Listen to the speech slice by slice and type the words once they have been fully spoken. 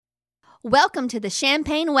Welcome to the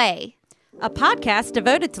Champagne Way, a podcast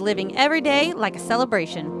devoted to living every day like a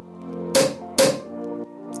celebration.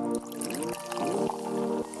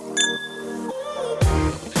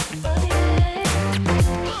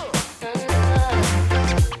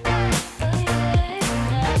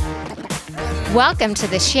 Welcome to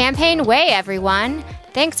the Champagne Way, everyone.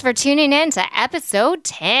 Thanks for tuning in to episode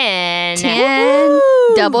 10. 10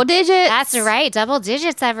 Woo-hoo! double digits. That's right, double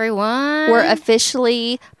digits, everyone. We're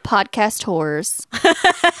officially podcast whores.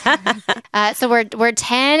 So we're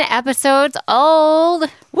 10 episodes old.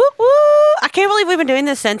 Woo woo! I can't believe we've been doing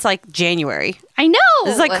this since like January. I know.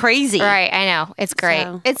 This is like crazy. Right, I know. It's great.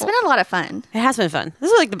 So, It's been a lot of fun. it has been fun. This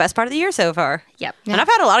is like the best part of the year so far. Yep. Yeah. And I've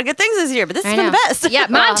had a lot of good things this year, but this has been the best. Yeah,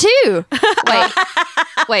 mine too.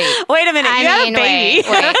 Wait. Wait a minute. You had a baby.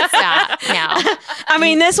 Wait, stop. No. I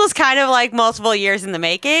mean, this was kind of like multiple years in the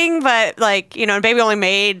making, but like, you know, baby only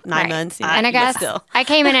made 9 Right. months. And I guess still. I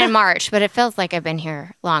came in March, but it feels like I've been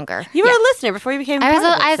here longer. You were a listener before you became I was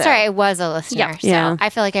part of it, I'm so. sorry, I was a listener. Yeah. So Yeah. I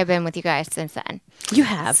feel like I've been with you guys since then. You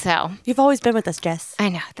have. So You've always been with us, Jess. I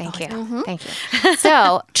know. Thank you. Thank you.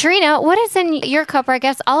 So, Trina, what is in your cup, or I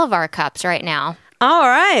guess all of our cups right now? All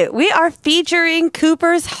right. We are featuring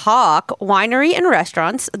Cooper's Hawk Winery and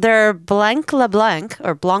Restaurants. They're Blanc Le Blanc,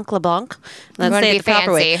 or Blanc Le Blanc. Let's wanna say be it the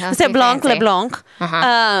proper way. fancy. Let's say Be Blanc Le fancy.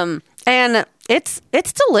 Blanc. And it's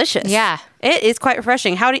delicious. Yeah. It is quite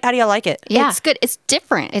refreshing. How do y'all like it? Yeah. It's good. It's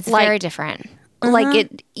different. It's like, very different. Like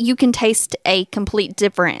it, you can taste a complete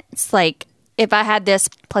difference. Like if I had this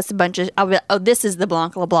plus a bunch of, this is the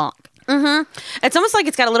Blanc Le Blanc. It's almost like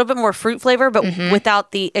it's got a little bit more fruit flavor, but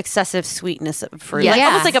without the excessive sweetness of fruit. Yeah. Like Yeah.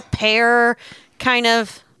 almost like a pear kind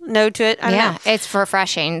of note to it. I don't know. It's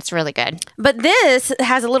refreshing. It's really good. But this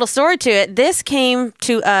has a little story to it. This came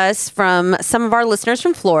to us from some of our listeners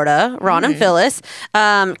from Florida, Ron and Phyllis.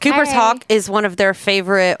 Cooper's Hi. Hawk is one of their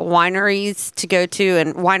favorite wineries to go to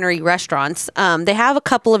and winery restaurants. They have a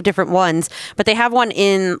couple of different ones, but they have one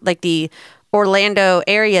in like the Orlando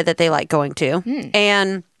area that they like going to.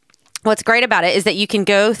 And what's great about it is that you can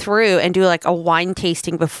go through and do like a wine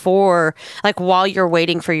tasting before, like while you're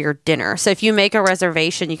waiting for your dinner. So if you make a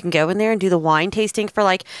reservation, you can go in there and do the wine tasting for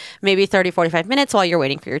like maybe 30, 45 minutes while you're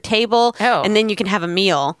waiting for your table. Oh. And then you can have a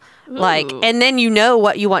meal. Like, and then you know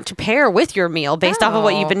what you want to pair with your meal based off of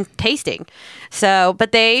what you've been tasting. So,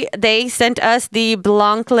 but they sent us the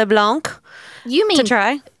Blanc Le Blanc You mean to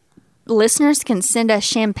try. listeners can send us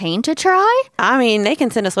champagne to try? I mean, they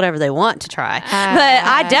can send us whatever they want to try, but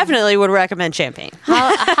I definitely would recommend champagne.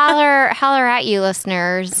 Holler at you,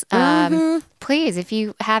 listeners. Please, if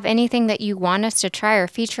you have anything that you want us to try or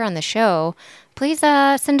feature on the show, please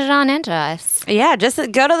send it on in to us. Yeah, just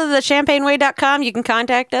go to thechampagneway.com. You can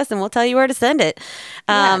contact us and we'll tell you where to send it.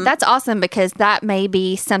 Yeah, that's awesome because that may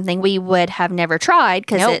be something we would have never tried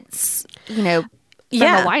because Nope. it's, from a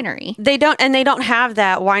winery. They don't have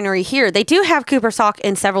that winery here. They do have Cooper's Hawk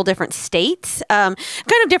in several different states, kind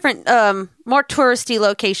of different, more touristy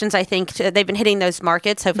locations. I think they've been hitting those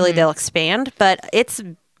markets. Hopefully they'll expand, but it's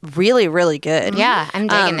really, really good. Yeah, I'm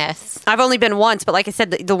digging this. I've only been once, but like I said,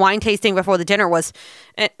 the wine tasting before the dinner was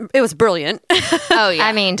brilliant. Oh, yeah.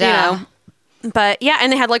 I mean, You know. But yeah,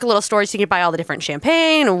 and they had like a little store so you could buy all the different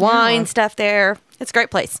champagne and wine stuff there. It's a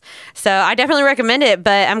great place. So I definitely recommend it,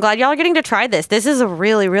 but I'm glad y'all are getting to try this. This is a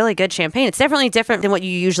really, really good champagne. It's definitely different than what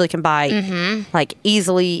you usually can buy like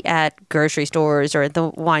easily at grocery stores or at the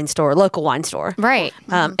wine store, local wine store. Right.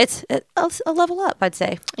 It's a level up, I'd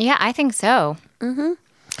say. Yeah, I think so.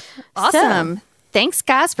 Awesome. Thanks,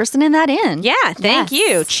 guys, for sending that in. Yeah, thank Yes.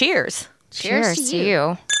 you. Cheers. Cheers to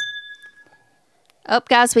you. Oh,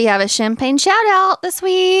 guys, we have a champagne shout out this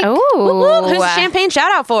week. Oh, Who's the champagne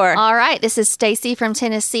shout out for? All right, this is Stacy from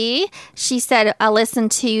Tennessee. She said, I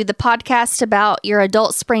listened to the podcast about your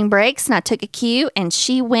adult spring breaks and I took a cue and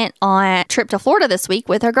she went on a trip to Florida this week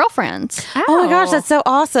with her girlfriends. Oh my gosh, that's so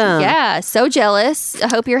awesome. Yeah, so jealous. I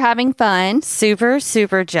hope you're having fun. Super,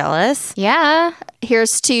 super jealous. Yeah.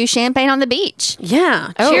 Here's to champagne on the beach.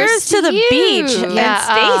 Yeah. Oh, Cheers to the you. beach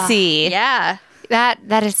Yeah, and Stacy. Yeah.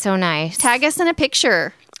 That is so nice. Tag us in a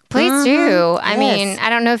picture. Please do. I Yes. mean, I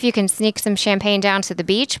don't know if you can sneak some champagne down to the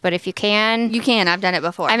beach, but if you can, You can. I've done it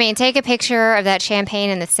before. I mean, take a picture of that champagne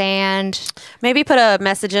in the sand. Maybe put a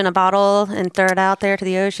message in a bottle and throw it out there to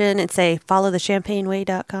the ocean and say, follow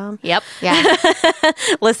thechampagneway.com. Yep. Yeah.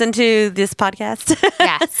 Listen to this podcast.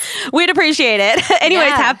 Yes. We'd appreciate it. Anyways,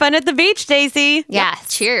 Yeah. have fun at the beach, Stacy.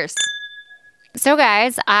 Yes. Cheers. So,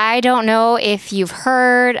 guys, I don't know if you've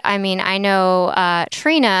heard. I mean, I know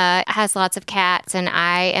Trina has lots of cats, and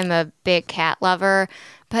I am a big cat lover.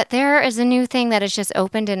 But there is a new thing that has just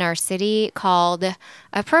opened in our city called,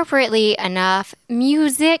 appropriately enough,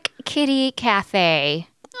 Music Kitty Cafe.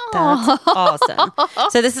 That's awesome.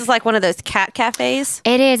 So this is like one of those cat cafes?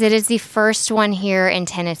 It is. It is the first one here in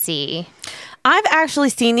Tennessee. I've actually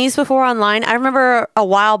seen these before online. I remember a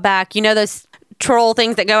while back, you know, those troll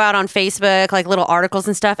things that go out on Facebook, like little articles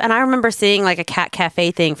and stuff. And I remember seeing like a cat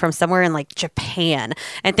cafe thing from somewhere in like Japan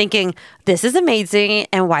and thinking, this is amazing.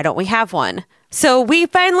 And why don't we have one? So we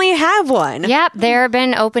finally have one. Yep. There have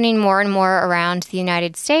been opening more and more around the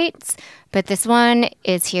United States. But this one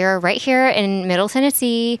is here, right here in Middle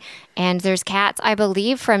Tennessee. And there's cats, I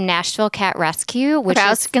believe, from Nashville Cat Rescue. Which I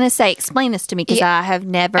was going to say, explain this to me because I have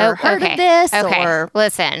never heard of this. Okay, or...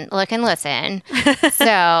 listen, look and listen.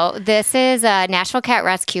 So this is Nashville Cat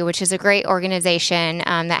Rescue, which is a great organization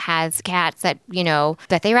that has cats that, you know,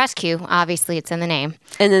 that they rescue. Obviously, it's in the name.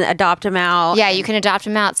 And then adopt them out. Yeah, you can adopt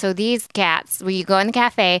them out. So these cats, where you go in the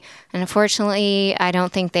cafe, and unfortunately, I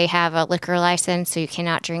don't think they have a liquor license, so you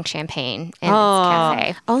cannot drink champagne in this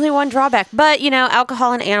cafe. Only one drawback. But, you know,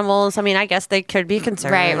 alcohol and animals, I mean, I guess they could be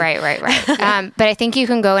concerned. Right. But I think you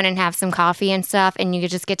can go in and have some coffee and stuff, and you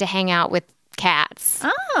just get to hang out with cats.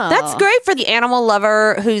 Oh. That's great for the animal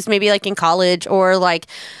lover who's maybe like in college or like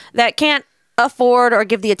that can't afford or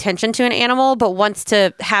give the attention to an animal but wants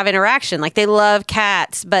to have interaction. Like they love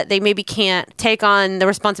cats, but they maybe can't take on the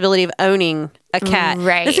responsibility of owning a cat.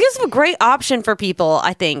 Right. This gives a great option for people,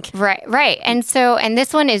 I think. Right. And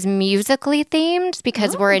this one is musically themed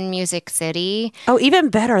because we're in Music City. Oh, even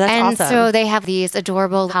better. That's and awesome. So they have these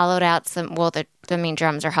adorable hollowed out, the main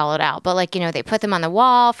drums are hollowed out, but like, you know, they put them on the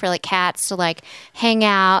wall for like cats to like hang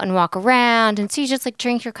out and walk around. And so you just like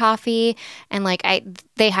drink your coffee and like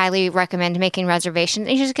they highly recommend making reservations.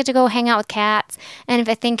 And you just get to go hang out with cats. And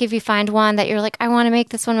if you find one that you're like, I want to make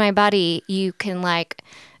this one my buddy, you can like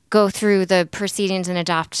go through the proceedings and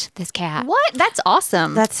adopt this cat. What? That's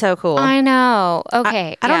awesome. That's so cool. I know.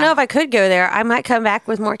 Okay. I don't know if I could go there. I might come back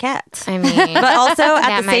with more cats. I mean, but also at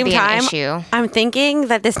that the might same be an time, issue. I'm thinking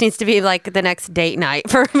that this needs to be like the next date night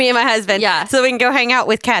for me and my husband. Yeah. So we can go hang out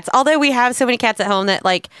with cats. Although we have so many cats at home that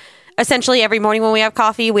like essentially every morning when we have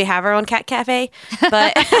coffee, we have our own cat cafe.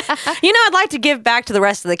 But, you know, I'd like to give back to the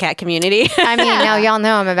rest of the cat community. I mean, now y'all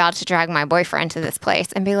know I'm about to drag my boyfriend to this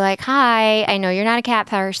place and be like, hi, I know you're not a cat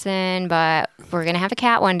person, but we're going to have a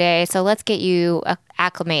cat one day. So let's get you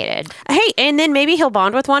acclimated. Hey, and then maybe he'll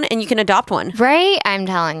bond with one and you can adopt one. Right? I'm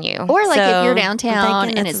telling you. Or like if So, you're I'm downtown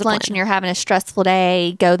thinking and this it's is the lunch plan. and you're having a stressful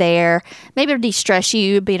day, go there. Maybe it'll de-stress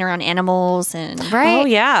you being around animals and Right? Oh,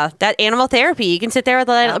 yeah. That animal therapy. You can sit there with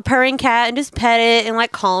a purring cat and just pet it and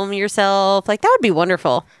like calm yourself. Like that would be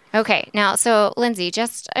wonderful. Okay. Now, so Lindsey,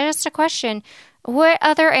 just a question. What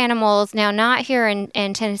other animals, now not here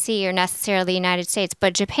in Tennessee or necessarily the United States,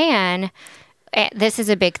 but Japan, this is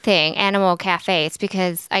a big thing, animal cafes,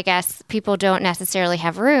 because I guess people don't necessarily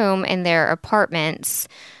have room in their apartments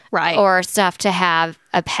right. or stuff to have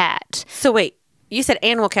a pet. So wait, you said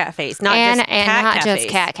animal cafes, not just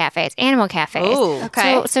cat cafes. Animal cafes. Ooh.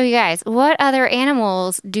 Okay. So you guys, what other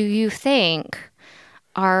animals do you think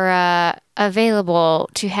are available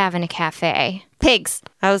to have in a cafe? Pigs.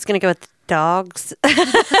 I was going to go with dogs.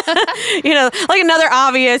 You know, like another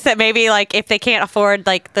obvious that maybe like if they can't afford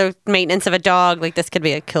like the maintenance of a dog, like this could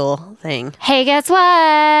be a cool thing. Hey, guess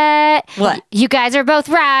what? What? You guys are both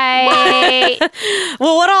right.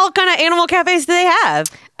 Well, what all kind of animal cafes do they have?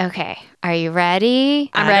 Okay. Are you ready?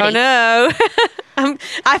 I'm I ready. don't know.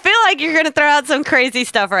 I feel like you're going to throw out some crazy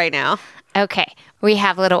stuff right now. Okay. We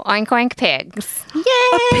have little oink oink pigs. Yay!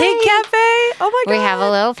 A pig cafe? Oh my God. We have a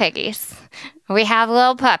little piggies. We have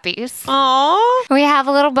little puppies. Aww. We have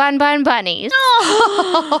a little bun bunnies.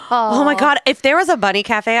 Oh my God. If there was a bunny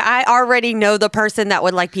cafe, I already know the person that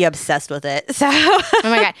would like be obsessed with it. So Oh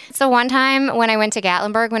my God. So one time when I went to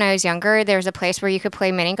Gatlinburg when I was younger, there was a place where you could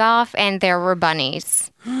play mini golf and there were bunnies.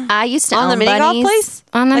 I used to on the own mini bunnies. golf place?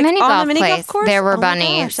 On the mini golf mini place, golf course? there were Oh my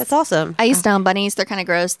bunnies. gosh, that's awesome. I used to own bunnies. They're kind of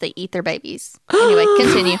gross. They eat their babies. Anyway,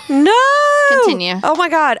 continue. No. Continue. Oh my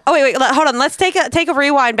God. Oh wait. Hold on. Let's take a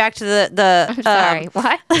rewind back to the Sorry,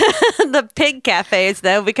 what? the pig cafes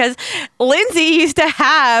though, because Lindsey used to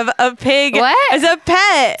have a pig What? as a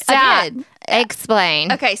pet. Stop. did.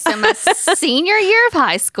 Explain. Okay, so my senior year of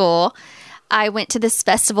high school, I went to this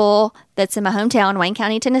festival that's in my hometown, Wayne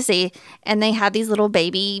County, Tennessee, and they had these little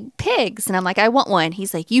baby pigs. And I'm like, I want one.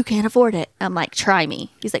 He's like, you can't afford it. I'm like, try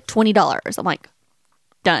me. He's like, $20. I'm like,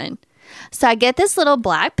 done. So I get this little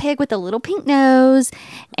black pig with a little pink nose,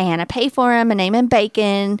 and I pay for him. I name him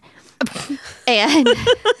Bacon.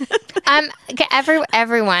 And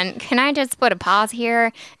everyone, can I just put a pause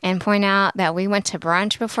here and point out that we went to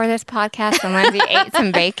brunch before this podcast and Lindsey ate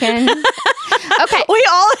some bacon? okay, We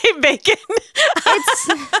all ate bacon.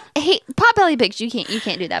 Potbelly pigs. You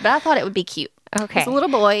can't do that. But I thought it would be cute. Okay. He's a little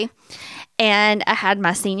boy, and I had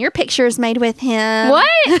my senior pictures made with him. What?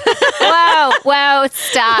 Whoa,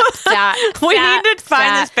 stop. We need to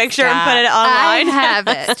find this picture and put it online. I have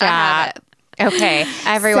it. Stop. Okay,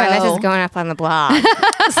 everyone, this is going up on the blog.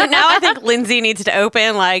 So now I think Lindsey needs to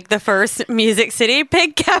open like the first Music City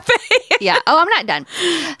Pig Cafe. Yeah. Oh, I'm not done.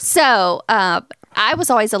 So, I was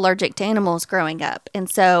always allergic to animals growing up. And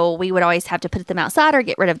so we would always have to put them outside or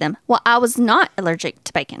get rid of them. Well, I was not allergic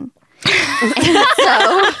to bacon. And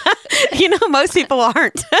so You know, most people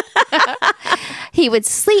aren't. he would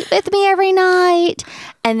sleep with me every night.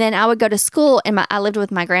 And then I would go to school, and I lived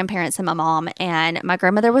with my grandparents and my mom, and my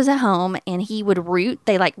grandmother was at home, and he would root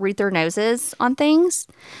their noses on things.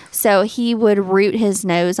 So he would root his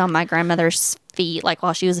nose on my grandmother's feet, like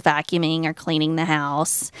while she was vacuuming or cleaning the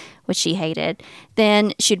house, which she hated.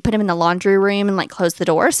 Then she'd put him in the laundry room and like close the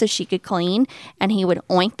door so she could clean, and he would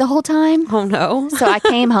oink the whole time. Oh no. So I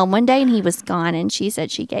came home one day and he was gone, and she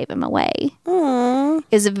said she gave him away. Aww.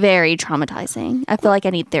 It was very traumatizing. I feel like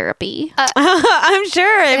I need therapy. I'm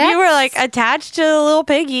sure if you were like attached to a little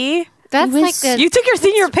piggy. That's was- like the, You took your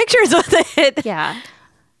senior pictures with it. Yeah.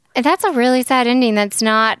 that's a really sad ending. That's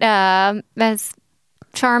not as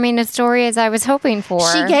charming a story as I was hoping for.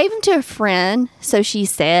 She gave him to a friend, so she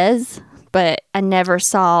says, but I never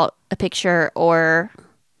saw a picture or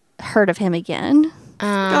heard of him again.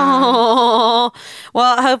 Oh,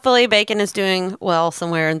 well, hopefully Bacon is doing well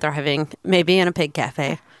somewhere and thriving, maybe in a pig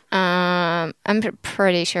cafe. I'm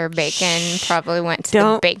pretty sure Bacon probably went to the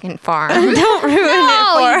Don't- bacon farm. Don't ruin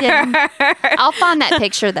Oh, it he for didn't. her. I'll find that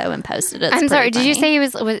picture though and post it. It's I'm sorry. pretty Did you funny. say he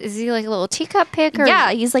was is he like a little teacup pig? Or?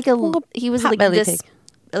 Yeah, he's like he was like potbelly this,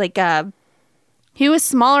 he was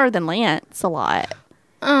smaller than Lance a lot.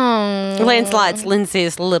 Oh, Lancelot's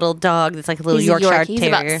Lindsay's little dog that's like a little He's a Yorkshire York. He's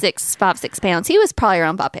Terrier. about 6 pounds. He was probably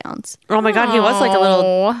around 5 pounds. Oh my God, he was like a little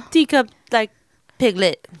Oh. teacup, like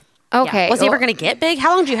piglet. Okay. Was he ever going to get big?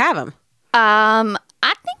 How long did you have him? I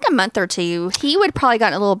think a month or two. He would probably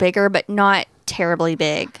gotten a little bigger, but not terribly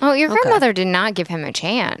big. Oh, your grandmother did not give him a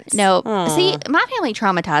chance. No, see, my family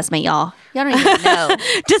traumatized me, y'all. Y'all don't even know.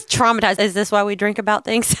 Just traumatized. Is this why we drink about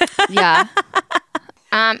things? Yeah.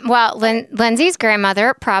 Well, Lindsay's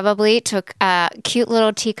grandmother probably took cute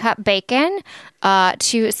little teacup Bacon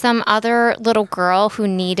to some other little girl who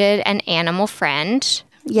needed an animal friend.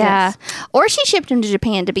 Yeah. Or she shipped him to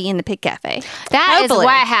Japan to be in the pig cafe. That is Hopefully.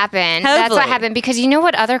 what happened. That's what Hopefully. happened because you know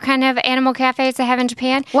what other kind of animal cafes they have in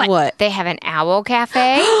Japan? What? They have an owl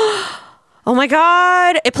cafe. Oh my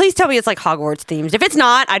God. Please tell me it's like Hogwarts themed. If it's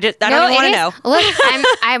not, I don't even want to know. Look,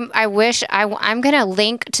 I'm going to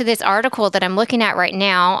link to this article that I'm looking at right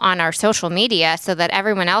now on our social media so that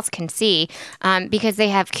everyone else can see because they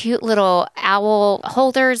have cute little owl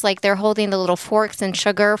holders, like they're holding the little forks and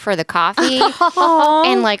sugar for the coffee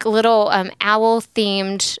and like little owl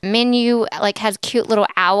themed menu, like has cute little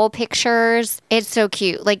owl pictures. It's so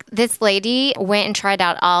cute. Like this lady went and tried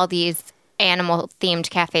out all these animal themed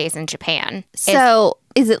cafes in Japan. So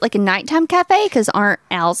is it like a nighttime cafe? Because aren't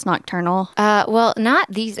owls nocturnal? Well, not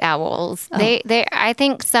these owls. They I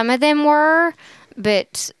think some of them were,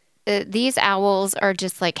 but these owls are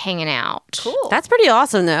just like hanging out. Cool. That's pretty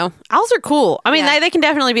awesome, though. Owls are cool. I mean, Yeah. they can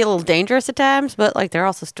definitely be a little dangerous at times, but like they're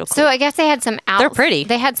also still cool. So I guess they had some owls. They're pretty.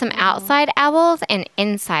 They had some outside owls and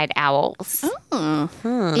inside owls.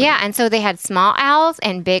 Yeah, and so they had small owls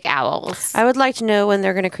and big owls. I would like to know when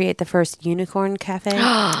they're going to create the first unicorn cafe.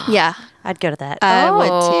 Yeah. I'd go to that. I would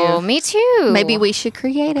Oh, too. me too. Maybe we should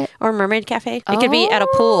create it. Or mermaid cafe. It could be at a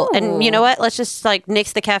pool. And you know what? Let's just like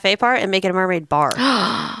nix the cafe part and make it a mermaid bar.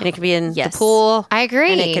 And it could be in Yes. the pool. I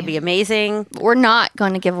agree. And it could be amazing. We're not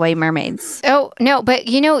going to give away mermaids. Oh no, but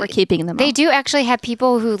you know We're keeping them they all. do actually have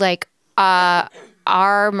people who like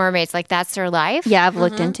are mermaids. Like that's their life. Yeah, I've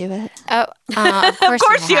looked into it. Oh, of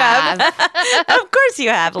course, you have. Of course you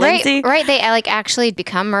have, Lindsay. Right. They like actually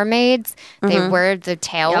become mermaids. They wear the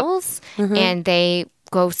tails and they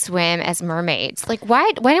go swim as mermaids. Like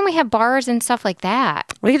why didn't we have bars and stuff like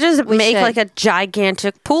that? We could just make should. like a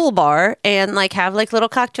gigantic pool bar and like have like little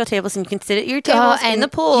cocktail tables and you can sit at your tables in and the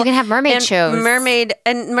pool. you can have mermaid and shows.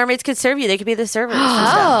 Mermaids could serve you. They could be the servers and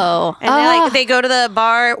stuff. Oh. And they go to the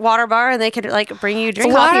water bar and they could like bring you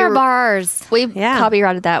drinks. Water bars. We Yeah.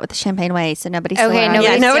 copyrighted that with the champagne way, so nobody stole Okay, our nobody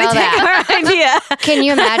idea. Yeah, nobody steal take our idea. Can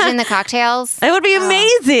you imagine the cocktails? It would be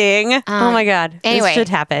amazing. Oh my God. Anyway, This should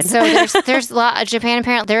happen. So there's Japan And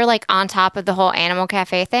apparently they're like on top of the whole animal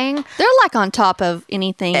cafe thing. They're like on top of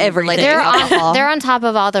anything. Everything. They're on top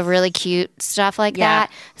of all the really cute stuff like that.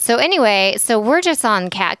 So anyway, we're just on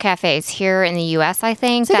cat cafes here in the U.S., I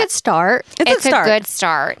think. It's a good start. It's a good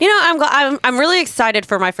start. You know, I'm really excited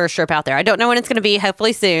for my first trip out there. I don't know when it's going to be,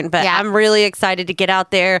 hopefully soon, but I'm really excited to get out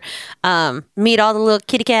there, meet all the little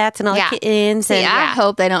kitty cats and all the kittens. See, I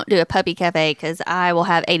hope they don't do a puppy cafe because I will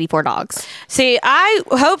have 84 dogs. See, I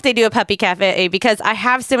hope they do a puppy cafe because I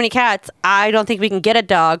have so many cats. I don't think we can get a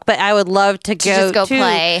dog, but I would love to just go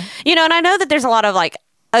play. You know, and I know that there's a lot of like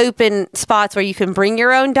open spots where you can bring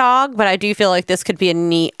your own dog, but I do feel like this could be a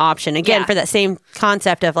neat option again for that same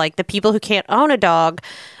concept of like the people who can't own a dog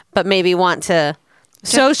but maybe want to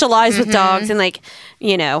socialize with dogs and like,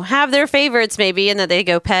 you know, have their favorites maybe, and that they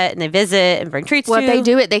go pet and they visit and bring treats Well, to. if they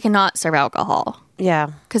do it, they cannot serve alcohol. Yeah.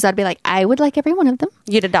 Because I'd be like, I would like every one of them.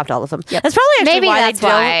 You'd adopt all of them. Yep. That's probably actually Maybe why that's they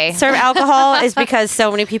don't why. serve alcohol is because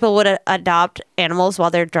so many people would adopt animals while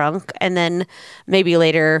they're drunk and then maybe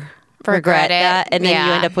later regret it. that, and then you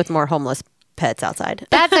Yeah. end up with more homeless pets outside.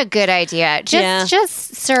 That's a good idea.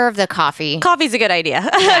 Just serve the coffee. Coffee's a good idea.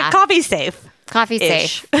 Yeah. Coffee's safe. Coffee's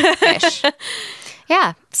Ish. safe. Ish.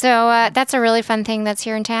 Yeah. So that's a really fun thing that's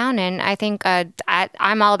here in town. And I think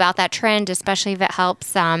I'm all about that trend, especially if it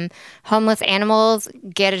helps homeless animals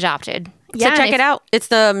get adopted. So check it out. It's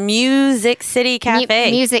the Music City Cafe.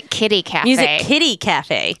 Music Kitty Cafe. Music Kitty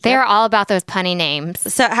Cafe. They're all about those punny names.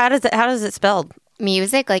 So how does it spelled?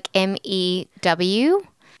 Music, like MEWSIC,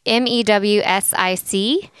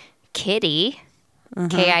 Kitty,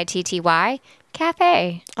 KITTY,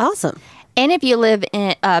 Cafe. Awesome. And if you live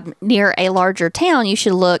in near a larger town, you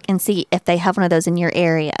should look and see if they have one of those in your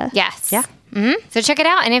area. Yes. Yeah. Mm-hmm. So check it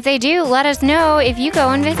out. And if they do, let us know if you go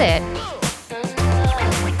and visit.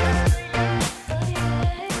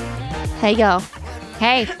 Hey, y'all.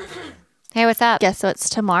 Hey. Hey, what's up? Guess what's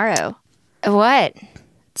tomorrow? What?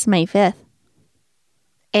 It's May 5th.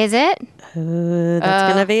 Is it?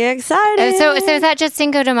 That's going to be exciting. So is that just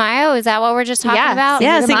Cinco de Mayo? Is that what we're just talking about?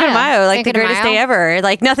 Yeah, Cinco de Mayo, like Cinco the de greatest Mayo? day ever.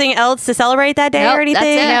 Like nothing else to celebrate that day Nope, or anything.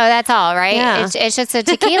 that's it. No, that's all, right? Yeah. It's just a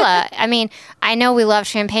tequila. I mean, I know we love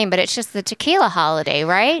champagne, but it's just the tequila holiday,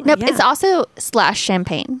 right? Nope, Yeah. it's also /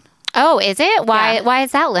 champagne. Oh, is it? Why? Yeah. Why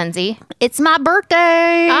is that, Lindsay? It's my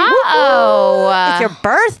birthday. Oh, It's your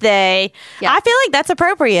birthday. Yeah. I feel like that's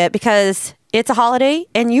appropriate because it's a holiday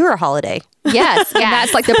and you're a holiday. Yes, and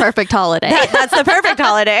that's like the perfect holiday. That's the perfect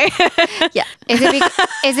holiday. Yeah,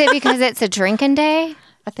 is it because it's a drinking day?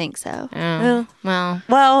 I think so. Oh, well,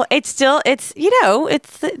 Well, it's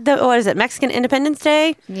the what is it? Mexican Independence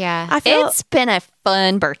Day. yeah. I feel It's been a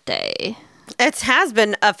fun birthday. it has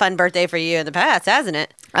been a fun birthday for you in the past, hasn't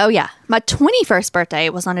it? Oh, yeah. My 21st birthday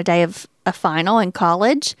was on a day of a final in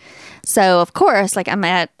college. So, of course, like I'm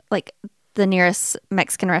at like the nearest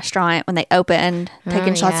Mexican restaurant when they opened,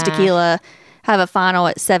 taking shots of yeah. tequila, have a final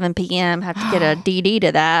at 7 p.m., have to get a DD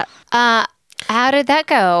to that. How did that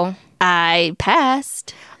go? I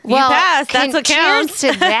passed. You passed. That's what counts.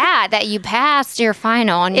 Cheers to that you passed your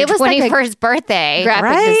final on your It was like a 21st birthday. Graphic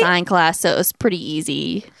Right? design class, so it was pretty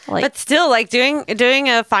easy. Like, But still, like doing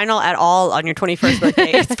a final at all on your 21st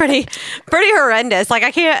birthday, it's pretty horrendous. Like I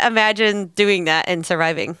can't imagine doing that and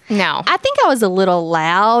surviving. No. I think I was a little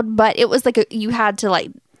loud, but it was like you had to like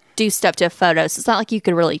do stuff to a photo, so it's not like you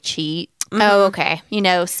could really cheat. Oh, okay. You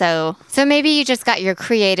know, so So maybe you just got your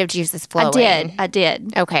creative juices flowing. I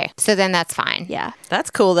did. Okay. So then that's fine. Yeah. That's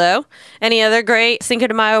cool though. Any other great Cinco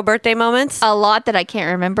de Mayo birthday moments? A lot that I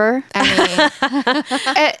can't remember. I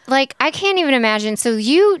mean, like I can't even imagine. So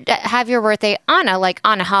you have your birthday on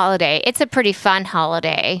a holiday. It's a pretty fun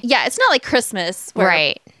holiday. Yeah, it's not like Christmas where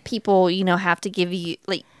Right. people, have to give you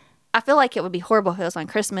like I feel like it would be horrible if it was on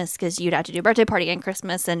Christmas because you'd have to do a birthday party on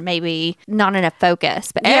Christmas and maybe not enough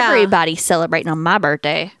focus. But Yeah. everybody's celebrating on my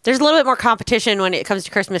birthday. There's a little bit more competition when it comes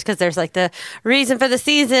to Christmas because there's like the reason for the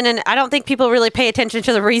season, and I don't think people really pay attention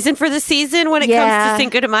to the reason for the season when it comes Yeah. to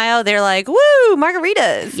Cinco de Mayo. They're like, "Woo,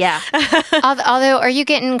 margaritas!" Yeah. Although, are you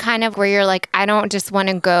getting kind of where you're like, I don't just want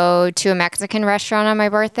to go to a Mexican restaurant on my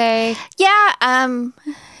birthday? Yeah,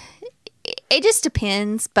 it just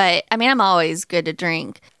depends, but I mean, I'm always good to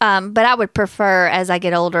drink. But I would prefer, as I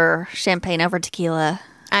get older, champagne over tequila.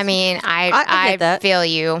 I mean, I I get that. feel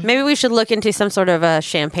you. Maybe we should look into some sort of a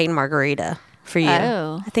champagne margarita for you.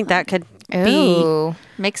 Oh. I think that could be. Ooh.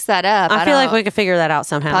 Mix that up. I feel like we could figure that out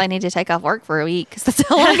somehow. probably need to take off work for a week because that's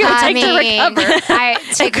how long it would I take to mean,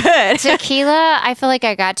 recover. Good. tequila, I feel like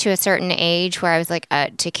I got to a certain age where I was like,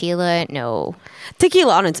 tequila, no.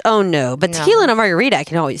 Tequila on its own, no, but No. tequila and a margarita I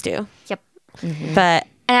can always do. Yep. But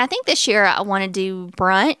And I think this year I want to do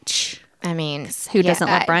brunch I mean, Who doesn't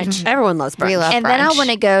love brunch? Everyone loves brunch. We love And then I brunch. want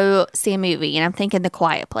to go see a movie, and I'm thinking The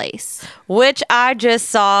Quiet Place. Which I just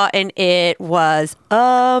saw, and it was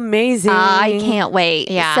amazing. I can't wait.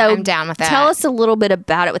 Yeah, so I'm down with that. Tell us a little bit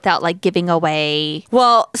about it without like giving away.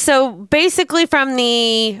 Well, so basically from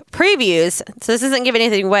the previews, so this isn't giving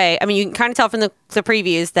anything away. I mean, you can kind of tell from the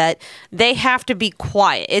previews that they have to be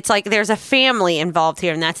quiet. It's like there's a family involved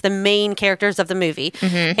here, and that's the main characters of the movie.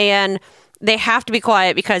 And they have to be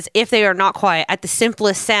quiet because if they are not quiet, at the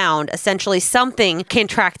simplest sound, essentially something can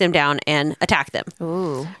track them down and attack them.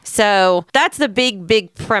 Ooh. So that's the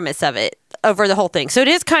big premise of it over the whole thing. So it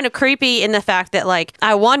is kind of creepy in the fact that, like,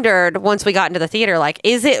 I wondered once we got into the theater, like,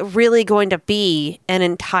 is it really going to be an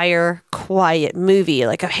entire quiet movie,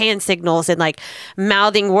 like of hand signals and like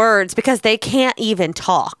mouthing words, because they can't even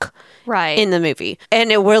talk Right. in the movie.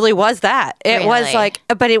 And it really was that. It was Really? like,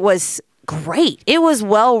 but it was great. It was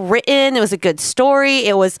well written. It was a good story.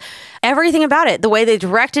 It was everything about it. The way they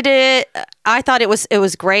directed it, I thought it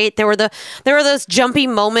was great. There were those jumpy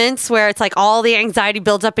moments where it's like all the anxiety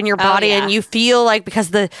builds up in your body, yeah. and you feel like,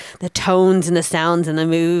 because the tones and the sounds in the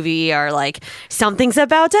movie are like something's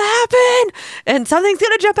about to happen and something's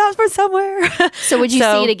gonna jump out from somewhere. So would you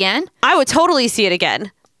see it again? I would totally see it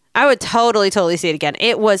again. I would totally see it again.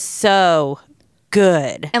 It was so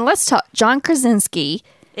good. And let's talk. John Krasinski.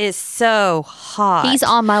 Is so hot. He's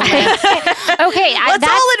on my list. Okay, Let's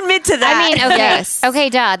all admit to that. I mean, okay, Yes. okay,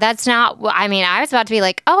 duh. That's not. I mean, I was about to be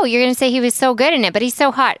like, oh, you're gonna say he was so good in it, but he's so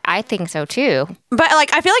hot. I think so too. But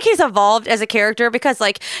like, I feel like he's evolved as a character, because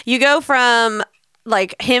like you go from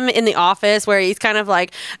like him in The Office, where he's kind of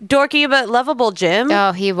like dorky but lovable Jim.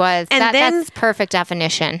 Oh, he was. And then- that's perfect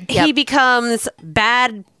definition. He becomes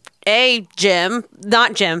bad Jim,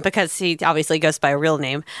 not Jim, because he obviously goes by a real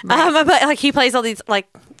name. But like he plays all these like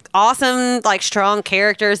awesome, like strong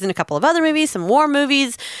characters in a couple of other movies, some war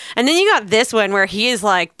movies, and then you got this one where he is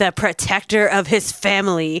like the protector of his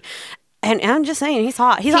family. And I'm just saying, he's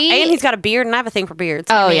hot. He's hot, and he's got a beard, and I have a thing for beards.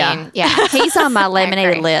 Oh, I mean, yeah. He's on my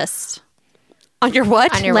laminated agree. list. On your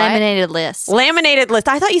what? On your what? Laminated list. Laminated list.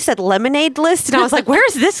 I thought you said lemonade list, and I was like, "Where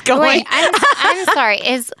is this going?" Wait, I'm sorry.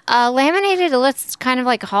 Is laminated list kind of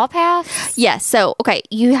like a hall pass? Yes. So, okay,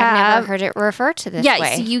 you I've have. never heard it referred to this Yeah.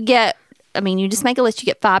 way. So you get. I mean, you just make a list. You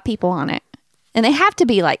get 5 people on it, and they have to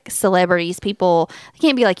be like celebrities. People. They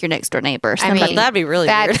can't be like your next door neighbor. Or I somebody. mean, That'd be really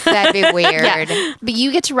weird. That'd be weird. Yeah. But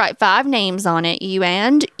you get to write 5 names on it. You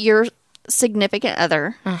and your significant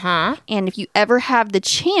other. Uh-huh. And if you ever have the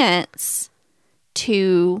chance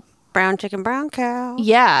to, Brown chicken, brown cow.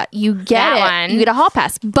 yeah, you get That it. one. You get a hall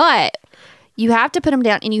pass, but you have to put them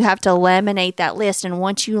down and you have to laminate that list. And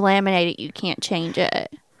once you laminate it, you can't change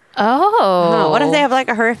it. Oh. What if they have like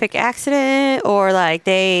a horrific accident, or like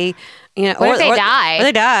they, you know, What if they die? Or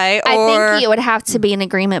they die, I or think it would have to be an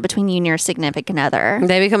agreement between you and your significant other.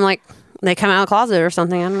 they become like they come out of the closet or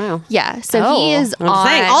something. I don't know. Yeah. So Oh. he is I'm on. just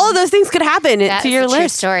saying, all of those things could happen That to is your a true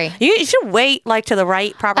list. story. You should wait like to the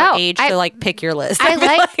right proper Oh, age I- to like pick your list. I feel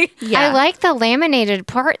like Yeah. I like the laminated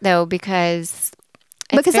part though because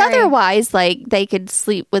it's because very- otherwise, like, they could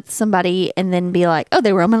sleep with somebody and then be like, "Oh,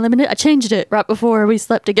 they were on my limited. I changed it right before we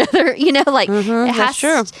slept together." You know, like it has that's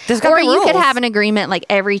true. There's gotta or be you could rules. have an agreement, like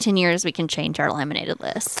every 10 years we can change our laminated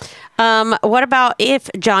list. What about if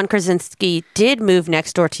John Krasinski did move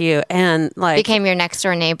next door to you and like became your next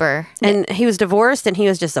door neighbor. and he was divorced and he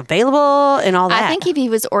was just available and all that? I think if he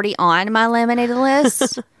was already on my laminated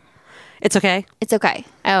list, it's okay. it's okay.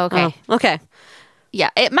 Oh, okay. Oh, okay. Yeah,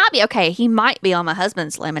 it might be okay. He might be on my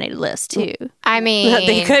husband's laminated list too. I mean,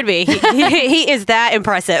 He could be. He is that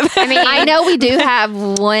impressive. I mean, I know we do have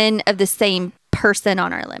one of the same person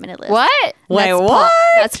on our limited list. what? Wait, That's what? Paul,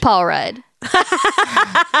 that's Paul Rudd.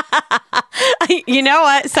 You know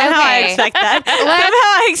what? Somehow I Okay. expect that. Somehow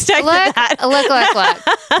I expected Look,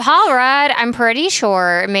 that. look. Paul Rudd, I'm pretty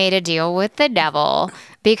sure, made a deal with the devil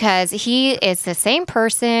because he is the same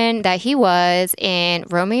person that he was in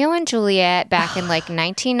Romeo and Juliet back in like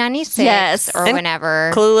 1996 Yes. or And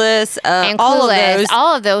whenever. Clueless, And all of Clueless, those.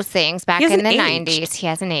 all of those things back He in the hasn't aged. 90s. He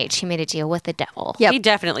hasn't aged. He made a deal with the devil. Yep. He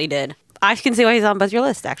definitely did. I can see why he's on both your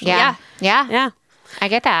list, actually. Yeah. Yeah. Yeah. I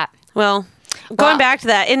get that. Well, going back to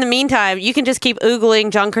that, in the meantime, you can just keep oogling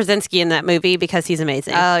John Krasinski in that movie because he's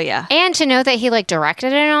amazing. Oh yeah. And to know that he like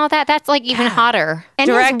directed it and all that, that's like even hotter. And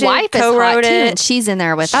Directed, his wife is hot co-wrote too, it. and she's in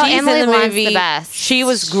there with Oh, him. She's Emily in the Blunt's movie. the best. She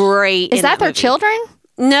was great. Is in that their movie. children?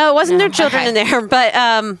 No, it wasn't their children Okay. in there, but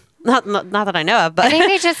not that I know of. But I think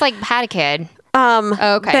they just like had a kid.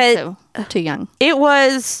 Okay, but so too young. it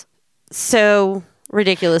was so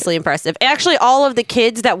ridiculously impressive. Actually, all of the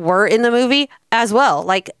kids that were in the movie as well,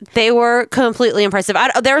 like they were completely impressive.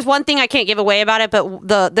 There's one thing I can't give away about it, but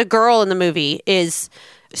the girl in the movie is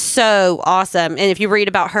so awesome. And if you read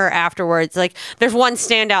about her afterwards, like there's one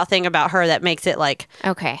standout thing about her that makes it like,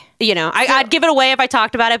 Okay. you know, I'd give it away if I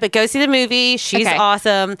talked about it, but go see the movie. She's Okay.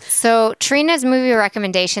 awesome. So Trina's movie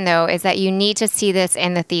recommendation, though, is that you need to see this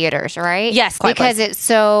in the theaters, right? Yes, quite because it's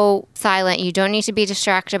so silent. You don't need to be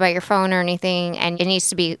distracted by your phone or anything, and it needs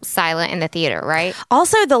to be silent in the theater, right?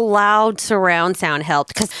 Also, the loud surround sound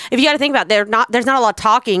helped because if you got to think about it, there's not a lot of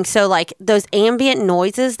talking. So like those ambient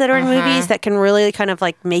noises that are in movies that can really kind of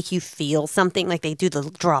like make you feel something. Like they do the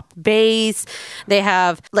drop bass. They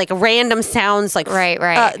have like random sounds like Right.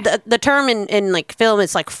 The term in like film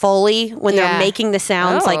is like Foley when they're Yeah. making the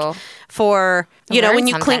sounds Oh. like for you know learned when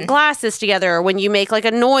you clink something. glasses together or when you make like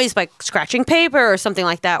a noise by scratching paper or something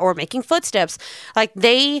like that or making footsteps. Like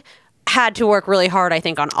they had to work really hard, I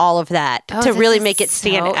think, on all of that to this really is make it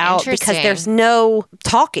stand so out because interesting. there's no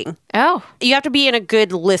talking. Oh. You have to be in a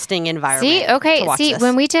good listening environment. to watch this.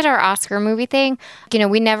 When we did our Oscar movie thing, you know,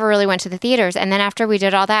 we never really went to the theaters. And then after we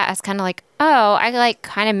did all that, I was kind of like, oh, I like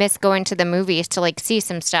kind of miss going to the movies to like see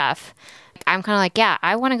some stuff. I'm kind of like, yeah,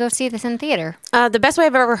 I want to go see this in theater. The best way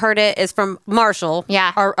I've ever heard it is from Marshall,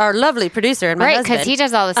 Yeah. our lovely producer and my Right, husband. because he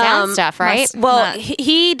does all the sound stuff, right?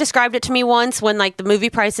 He described it to me once when like the movie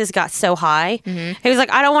prices got so high. He was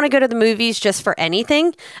like, I don't want to go to the movies just for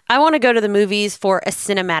anything. I want to go to the movies for a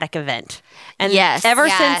cinematic event. And Yes. ever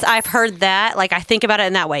Yes. since I've heard that, like I think about it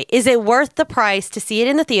in that way. Is it worth the price to see it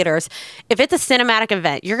in the theaters? If it's a cinematic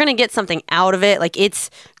event, you're going to get something out of it. Like it's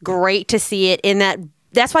great to see it in that.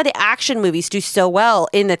 That's why the action movies do so well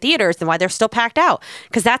in the theaters and why they're still packed out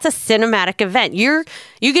because that's a cinematic event. You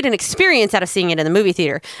get an experience out of seeing it in the movie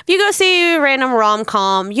theater. If you go see a random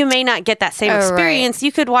rom-com, you may not get that same experience.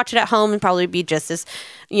 You could watch it at home and probably be just as,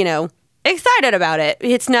 you know, excited about it.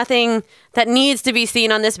 It's nothing that needs to be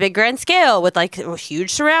seen on this big grand scale with like a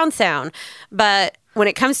huge surround sound. But when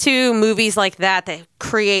it comes to movies like that, they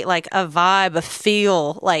create like a vibe, a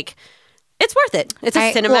feel, like it's worth it. It's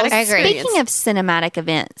a cinematic I agree. experience. Speaking of cinematic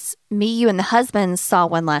events, me, you, and the husband saw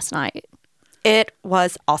one last night. It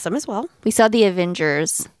was awesome as well. We saw the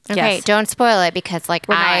Avengers. Okay, Yes. don't spoil it because like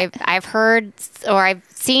We're not. I've heard or I've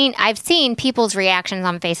seen people's reactions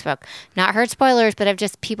on Facebook. Not heard spoilers, but I've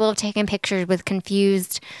just people have taken pictures with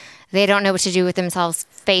confused. They don't know what to do with themselves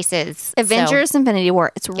faces. Avengers Infinity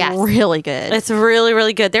War. It's Yes. really good. It's really,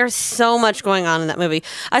 really good. There's so much going on in that movie.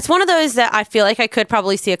 It's one of those that I feel like I could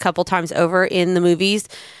probably see a couple times over in the movies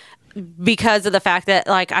because of the fact that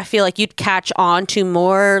like I feel like you'd catch on to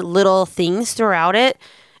more little things throughout it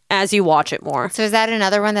as you watch it more. So is that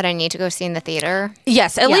another one that I need to go see in the theater?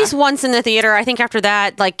 Yes, at least once in the theater. I think after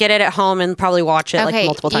that, like get it at home and probably watch it like Okay,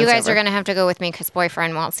 multiple times. you guys over. are going to have to go with me because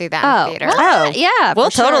boyfriend won't see that in the theater. Oh, yeah, we'll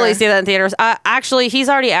for sure. totally see that in theaters. Actually, he's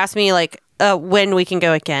already asked me like when we can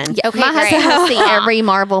go again. Yeah, Okay, my husband great. will see every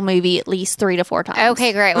Marvel movie at least 3 to 4 times.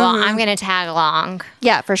 Okay, great. Well, I'm going to tag along.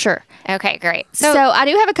 Yeah, for sure. Okay, great. So I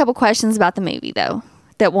do have a couple questions about the movie, though,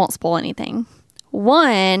 that won't spoil anything.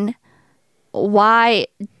 One, why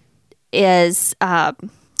is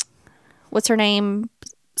what's her name?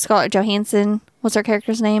 Scarlett Johansson. What's her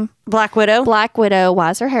character's name? Black Widow, Black Widow. Why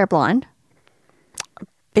is her hair blonde?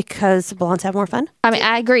 because blondes have more fun. I mean,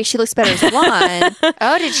 I agree. She looks better as a blonde.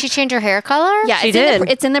 Oh, did she change her hair color? Yeah, She it's in did.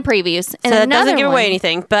 it's in the previews. And So that doesn't another give one, away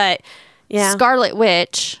anything, but yeah. Scarlet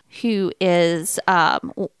Witch, who is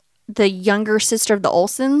the younger sister of the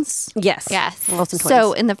Olsens. Yes. Yes. Wilson twins.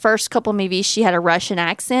 So in the first couple movies, she had a Russian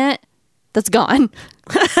accent. That's gone.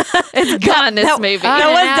 It's gone. This movie. Oh,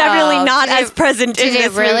 that was no. definitely not Did as present in Did it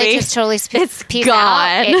this really movie. just totally piece gone.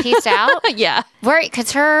 out? It pieced out? Yeah. Right,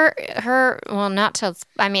 because her, well, not till,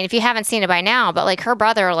 I mean, if you haven't seen it by now, but like her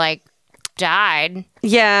brother, like, died.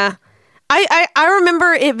 Yeah. I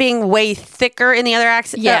remember it being way thicker in the other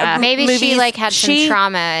accent. Yeah. Maybe she movies. like had some She-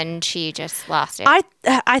 trauma and she just lost it.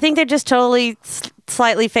 I think they just totally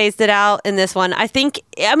slightly phased it out in this one. I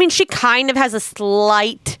mean, she kind of has a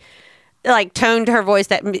slight like tone to her voice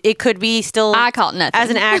that it could be still I call it nothing.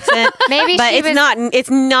 as an accent. Maybe but she it's was- not. It's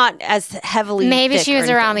not as heavily. Maybe thick she or was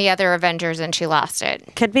around anything. the other Avengers and she lost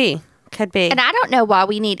it. Could be. And I don't know why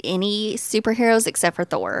we need any superheroes except for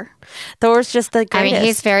Thor. Thor's just the I greatest. mean,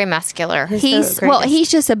 he's very muscular. He's the greatest.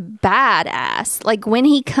 he's just a badass. Like when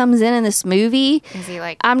he comes in this movie, Is he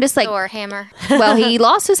like I'm just like, Thor hammer? well, he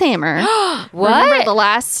lost his hammer. What? Remember the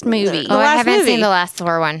last movie? Oh, I last haven't movie. seen the last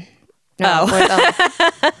Thor one. No.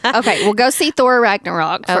 Okay, we'll go see Thor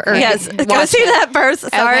Ragnarok. Okay. Yes, go see that first.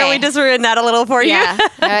 Sorry, Okay. we just ruined that a little for you. Yeah.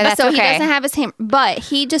 No, that's So okay. he doesn't have his hammer, but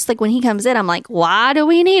he just like when he comes in, I'm like, why do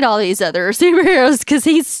we need all these other superheroes? Because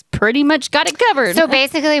he's pretty much got it covered. So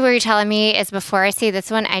basically, what you're telling me is before I see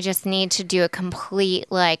this one, I just need to do a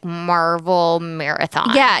complete like Marvel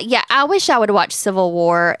marathon. yeah, I wish I would watch Civil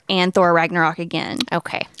War and Thor Ragnarok again.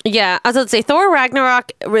 Okay. Yeah, I was going to say Thor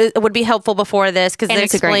Ragnarok would be helpful before this because And it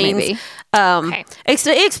it's a great explains movie. Okay.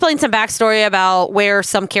 it explains some backstory about where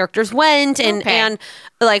some characters went and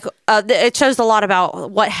like it shows a lot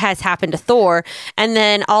about what has happened to Thor. And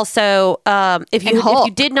then also if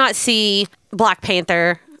you did not see Black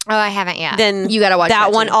Panther, Oh, I haven't yet. then You gotta watch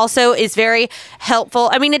that one too. also is very helpful.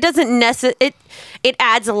 I mean, it doesn't it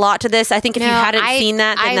adds a lot to this. I think if you hadn't seen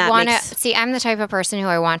that, then that makes... See, I'm the type of person who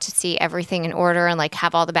I want to see everything in order and like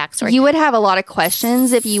have all the backstory. You would have a lot of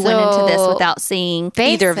questions if you went into this So, without seeing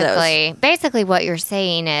either of those. Basically, what you're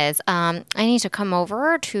saying is I need to come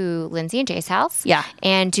over to Lindsey and Jay's house Yeah.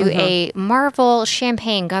 and do a Marvel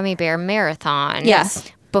champagne gummy bear marathon.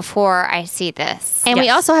 Yes. Before I see this. And we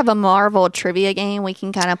also have a Marvel trivia game we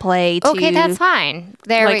can kind of play too. Okay, that's fine.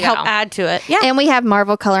 There like we go. help add to it. Yeah, And we have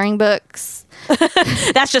Marvel coloring books.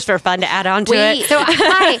 that's just for fun to add on to it. So,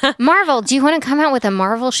 hi, Marvel, do you want to come out with a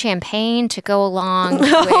Marvel champagne to go along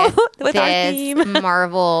with our this theme.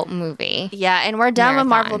 Marvel movie? Yeah, and we're done with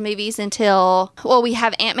Marathon. Marvel movies until, well, we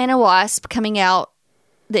have Ant-Man and Wasp coming out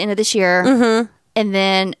the end of this year. Mm-hmm. And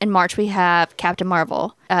then in March, we have Captain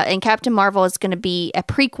Marvel. And Captain Marvel is going to be a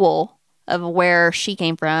prequel of where she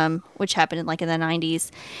came from, which happened in the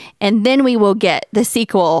 90s. And then we will get the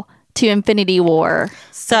sequel to Infinity War.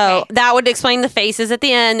 So that would explain the faces at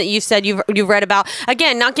the end that you said you've read about.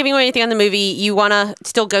 Again, not giving away anything on the movie. You want to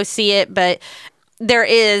still go see it, but there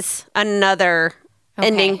is another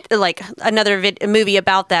ending, like another movie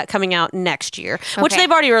about that coming out next year, which they've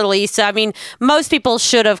already released. So, I mean, most people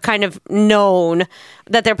should have kind of known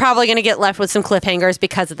that they're probably going to get left with some cliffhangers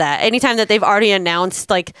because of that. Anytime that they've already announced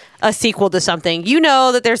like a sequel to something, you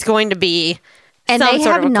know that there's going to be And some they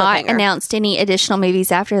sort have of a not cliffhanger. announced any additional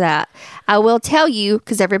movies after that. I will tell you,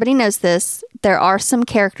 because everybody knows this, there are some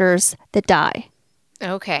characters that die.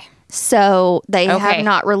 Okay. So they have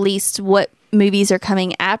not released what movies are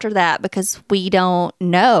coming after that because we don't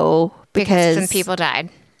know. Because some people died.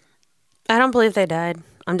 I don't believe they died.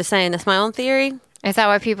 I'm just saying that's my own theory. Is that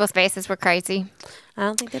why people's faces were crazy? I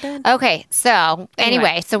don't think they did. Okay, so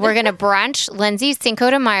anyway, so we're gonna brunch Lindsey's Cinco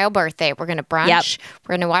de Mayo birthday. We're gonna brunch. Yep.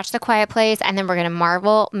 We're gonna watch The Quiet Place, and then we're gonna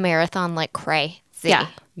Marvel marathon like crazy. Yeah.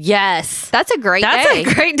 Yes. That's a great That's day.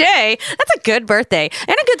 a great day. That's a good birthday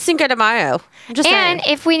and a good Cinco de Mayo. I'm just And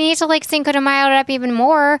saying. if we need to like Cinco de Mayo it up even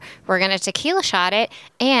more, we're gonna tequila shot it.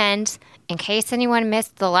 And in case anyone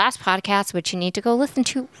missed the last podcast, which you need to go listen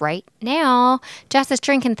to right now, Jess's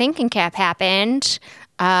Drinkin Thinkin cap happened,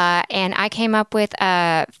 and I came up with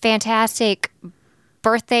a fantastic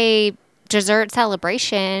birthday dessert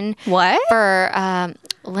celebration. What? For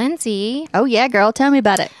Lindsey. Oh, yeah, girl. Tell me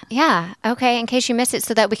about it. Yeah. Okay. In case you missed it,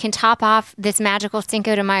 so that we can top off this magical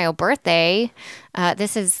Cinco de Mayo birthday.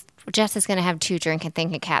 Jess is going to have 2 Drinkin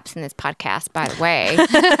Thinkin caps in this podcast, by the way,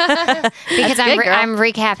 because I'm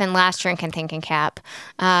recapping last Drinkin Thinkin cap.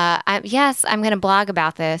 Yes, I'm going to blog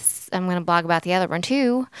about this. I'm going to blog about the other one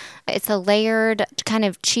too. It's a layered kind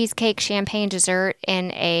of cheesecake champagne dessert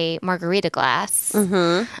in a margarita glass.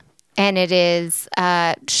 Mm-hmm. And it is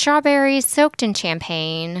strawberries soaked in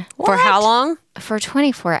champagne. For how long? For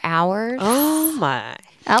 24 hours. Oh, my.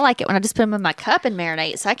 I like it when I just put them in my cup and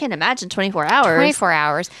marinate, so I can imagine 24 hours. 24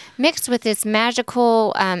 hours. Mixed with this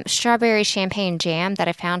magical strawberry champagne jam that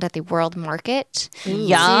I found at the World Market.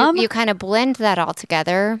 Yum. So you kind of blend that all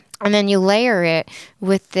together, and then you layer it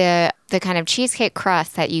with the kind of cheesecake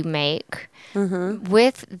crust that you make. Mm-hmm.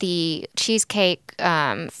 With the cheesecake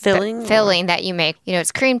filling that you make. You know,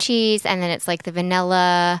 it's cream cheese, and then it's like the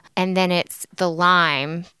vanilla, and then it's the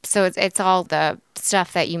lime. So it's all the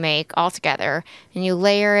stuff that you make all together, and you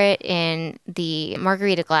layer it in the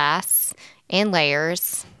margarita glass in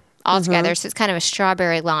layers all together. So it's kind of a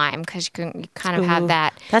strawberry lime because you kind of have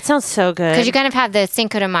that. That sounds so good. Because you kind of have the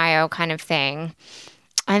Cinco de Mayo kind of thing.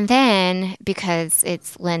 And then, because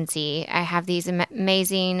it's Lindsey, I have these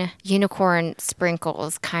amazing unicorn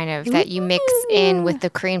sprinkles kind of that you mix in with the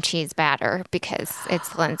cream cheese batter because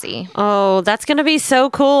it's Lindsey. Oh, that's going to be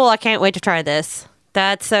so cool. I can't wait to try this.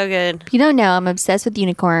 That's so good. If you don't know, I'm obsessed with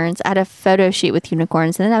unicorns. I had a photo shoot with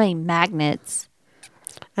unicorns, and then I made magnets.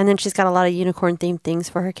 And then she's got a lot of unicorn-themed things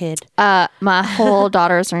for her kid. My whole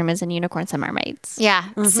daughter's room is in unicorns and mermaids. Yeah.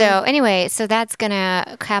 So anyway, so that's going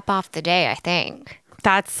to cap off the day, I think.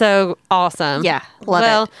 That's so awesome. Yeah,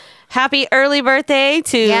 love it. happy early birthday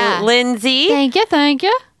to Yeah. Lindsey. Thank you.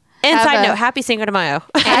 And Have side a- note, happy Cinco de Mayo.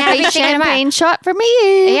 Happy champagne shot for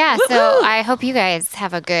me. Yeah, so I hope you guys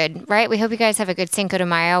have a good, right? We hope you guys have a good Cinco de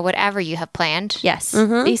Mayo, whatever you have planned. Yes.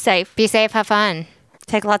 Be safe. Be safe, have fun.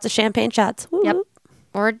 Take lots of champagne shots. Woo. Yep.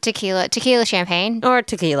 Or tequila champagne. Or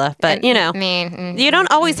tequila. But, I mean, you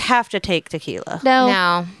don't always have to take tequila.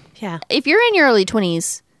 No. Yeah. If you're in your early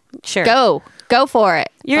 20s, Sure. go for it.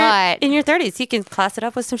 You're But- in your 30s. You can class it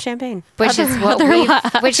up with some champagne. which is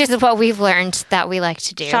what we've learned that we like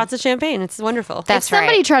to do. Shots of champagne. It's wonderful. That's if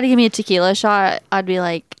somebody right. tried to give me a tequila shot, I'd be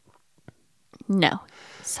like, no.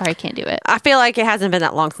 Sorry, can't do it. I feel like it hasn't been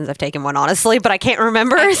that long since I've taken one, honestly, but I can't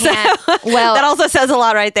remember. I So can't. Well, that also says a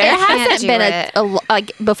lot right there. it can't hasn't do been it.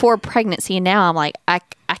 like before pregnancy. Now I'm like, I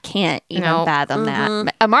can't even Nope. fathom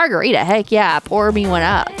that. A margarita, heck yeah, pour me one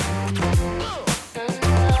up.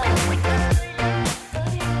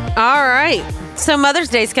 All right. So Mother's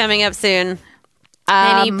Day's coming up soon.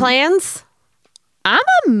 Any plans? I'm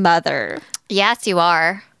a mother. Yes, you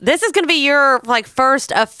are. This is going to be your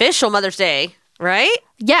first official Mother's Day, right?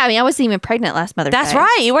 Yeah, I mean, I wasn't even pregnant last Mother's That's Day.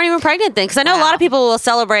 right. You weren't even pregnant then, because I know a lot of people will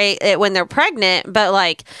celebrate it when they're pregnant, but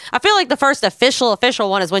I feel like the first official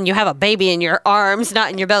one is when you have a baby in your arms,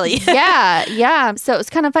 not in your belly. Yeah. So it was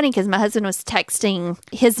kind of funny because my husband was texting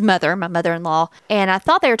his mother, my mother-in-law, and I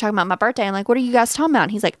thought they were talking about my birthday. I'm like, what are you guys talking about?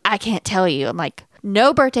 And he's like, I can't tell you. I'm like,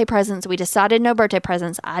 no birthday presents. We decided no birthday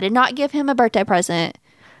presents. I did not give him a birthday present.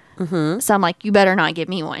 So I'm like, you better not give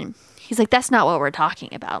me one. He's like, that's not what we're talking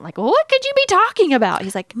about. I'm like, well, what could you be talking about?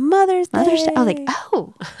 He's like, Mother's Day. I was like,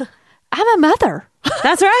 oh, I'm a mother.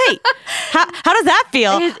 That's right. How does that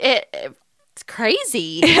feel? It's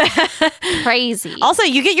crazy. Crazy. Also,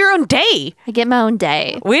 you get your own day. I get my own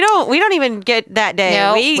day. We don't even get that day.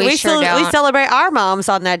 No, we sure we don't. celebrate our moms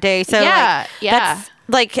on that day. So Yeah, that's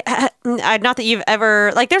not that you've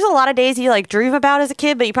ever there's a lot of days you dream about as a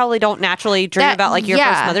kid, but you probably don't naturally dream about your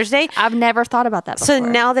first Mother's Day. I've never thought about that before. So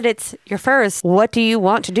now that it's your first, what do you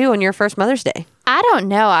want to do on your first Mother's Day? I don't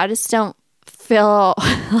know. I just don't feel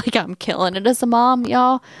like I'm killing it as a mom,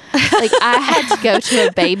 y'all. I had to go to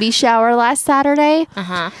a baby shower last Saturday.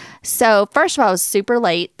 So first of all, I was super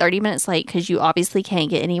late, 30 minutes late, because you obviously can't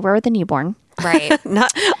get anywhere with a newborn. Right.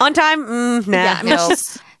 Not on time? Nah. Yeah, no.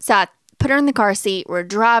 So I put her in the car seat. We're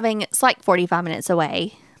driving. It's 45 minutes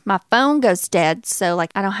away. My phone goes dead. So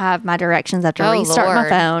I don't have my directions. I have to restart my Lord.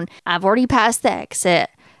 phone. I've already passed the exit.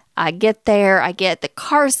 I get there. I get the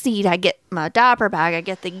car seat. I get my diaper bag. I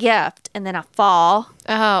get the gift. And then I fall.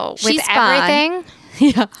 Oh, She's with fine. everything?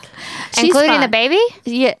 Yeah. Including the baby?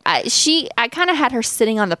 Yeah. I kind of had her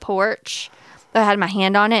sitting on the porch. I had my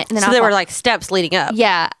hand on it. And then So I there fall. were steps leading up.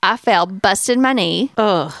 Yeah. I fell, busted my knee.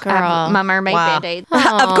 Oh, I have my mermaid Wow. Band-Aid.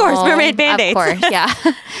 of course, mermaid band-aids. Of course, yeah.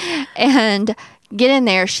 And get in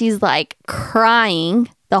there. She's crying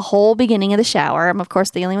the whole beginning of the shower. I'm, of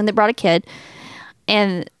course, the only one that brought a kid.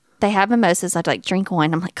 And they have mimosas. I'd drink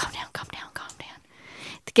one. I'm like, calm down.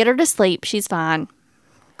 To get her to sleep, she's fine.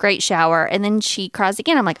 Great shower. And then she cries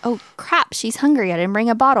again. I'm like, oh, crap. She's hungry. I didn't bring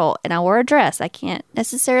a bottle. And I wore a dress. I can't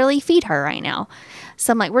necessarily feed her right now.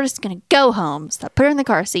 So I'm like, we're just going to go home. So I put her in the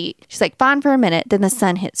car seat. She's fine for a minute. Then the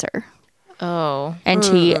sun hits her. Oh. And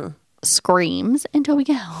she screams until we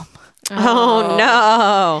get home. Oh,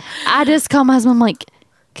 no. I just call my husband. I'm like,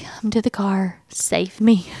 come to the car. Save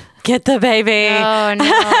me. Get the baby. Oh,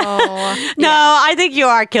 no. No, I think you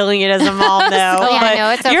are killing it as a mom, though. Yeah, But no,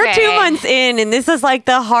 it's You're okay. 2 months in, and this is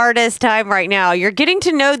the hardest time right now. You're getting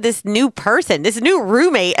to know this new person, this new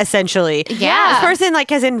roommate, essentially. Yeah. This person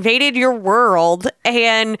has invaded your world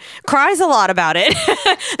and cries a lot about it.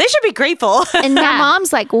 They should be grateful. And my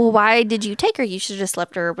mom's like, well, why did you take her? You should have just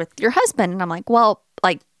left her with your husband. And I'm like, well,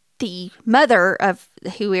 the mother of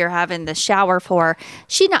who we were having the shower for,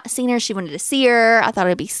 she'd not seen her. She wanted to see her. I thought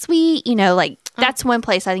it'd be sweet. That's one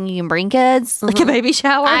place I think you can bring kids, a baby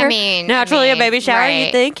shower. I mean, Naturally, a baby shower, right,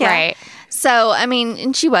 you'd think, yeah. Right. So,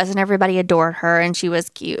 and she wasn't. Everybody adored her and she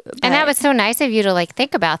was cute. And that but- was so nice of you to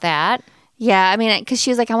think about that. yeah, because she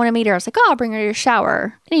was like, I want to meet her. I was like, oh, I'll bring her to your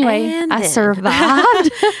shower. Anyway, And I then-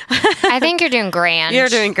 survived. I think you're doing grand. You're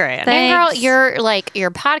doing great. And girl, Thanks.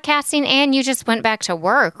 you're podcasting and you just went back to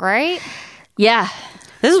work, right? Yeah.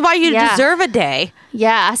 This is why you Yeah. deserve a day.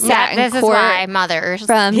 Yeah, I sat This in is court why mothers.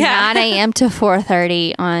 from Yeah. 9 a.m. to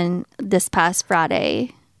 4:30 on this past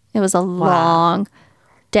Friday. It was a long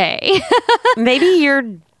day. Maybe your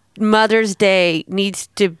Mother's Day needs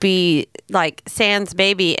to be sans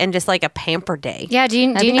baby and just a pamper day. Yeah, do you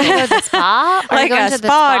need to go to the spa? Are you going a to the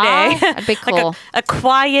spa day. That'd be cool. A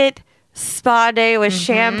quiet spa day with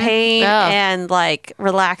champagne and like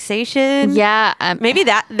relaxation. Yeah. Maybe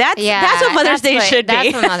that's what Mother's Day should be.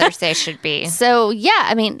 That's what Mother's Day should be. So, yeah,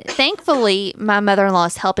 I mean, thankfully, my mother-in-law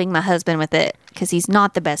is helping my husband with it because he's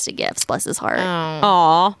not the best at gifts, bless his heart.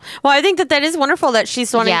 Aw. Well, I think that is wonderful that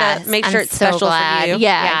she's wanting to make sure it's special for you.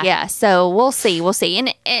 Yeah. So we'll see.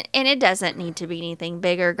 And it doesn't need to be anything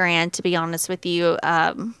big or grand, to be honest with you.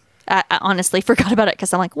 I honestly forgot about it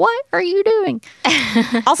because I'm like, what are you doing?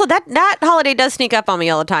 Also, that holiday does sneak up on me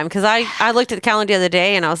all the time because I looked at the calendar the other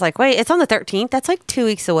day and I was like, wait, it's on the 13th? That's like 2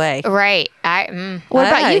 weeks away. Right. What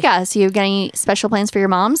about you guys? You got any special plans for your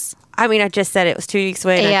moms? I mean, I just said it was 2 weeks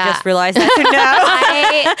away and I just realized that.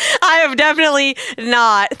 No, I have definitely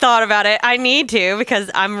not thought about it. I need to because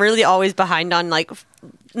I'm really always behind on like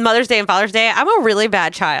Mother's Day and Father's Day. I'm a really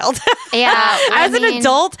bad child. Yeah. As an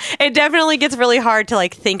adult, it definitely gets really hard to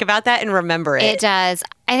like think about that and remember it. It does.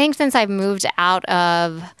 I think since I've moved out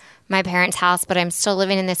of my parents' house, but I'm still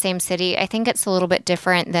living in the same city, I think it's a little bit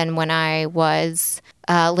different than when I was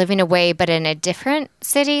living away, but in a different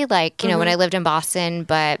city. Like, you know, when I lived in Boston,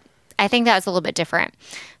 but I think that was a little bit different.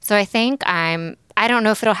 So I think I don't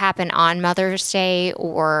know if it'll happen on Mother's Day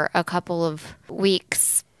or a couple of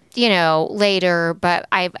weeks, you know, later, but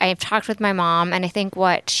I've talked with my mom, and I think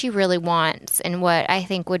what she really wants and what I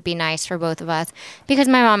think would be nice for both of us, because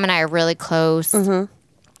my mom and I are really close.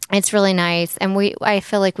 It's really nice, and I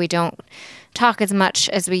feel like we don't talk as much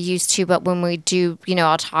as we used to, but when we do, you know,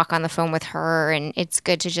 I'll talk on the phone with her, and it's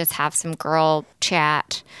good to just have some girl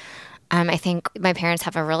chat. I think my parents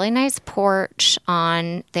have a really nice porch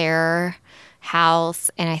on their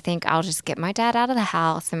house, and I think I'll just get my dad out of the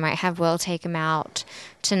house and might have Will take him out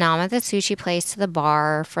to Nama, the sushi place, to the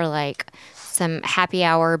bar for like some happy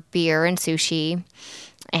hour beer and sushi.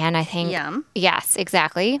 And I think, yes,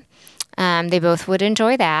 exactly. They both would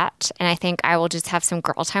enjoy that. And I think I will just have some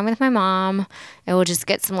girl time with my mom. I will just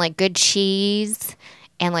get some like good cheese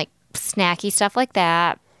and like snacky stuff like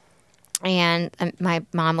that. And my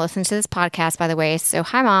mom listens to this podcast, by the way. So,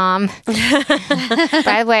 hi, Mom.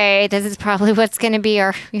 By the way, this is probably what's going to be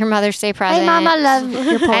your Mother's Day present. Hey, Mom, I love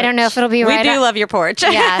your porch. I don't know if it'll be right. We do love your porch.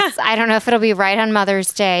 Yes. I don't know if it'll be right on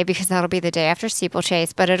Mother's Day because that'll be the day after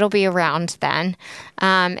steeplechase, but it'll be around then.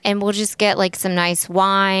 And we'll just get like some nice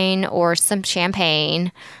wine or some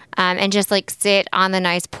champagne. And just like sit on the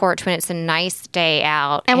nice porch when it's a nice day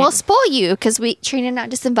out. And we'll spoil you because Trina and I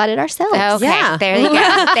just invited ourselves. Okay, Yeah. there you go.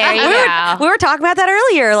 There you go. We were talking about that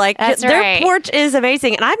earlier. Like their right. porch is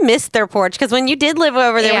amazing, and I missed their porch because when you did live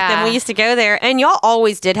over there with them, we used to go there, and y'all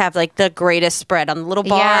always did have like the greatest spread on the little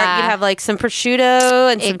bar. Yeah. You'd have like some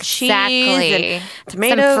prosciutto and some cheese and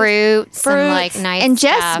tomatoes, some fruits. Some like nice. And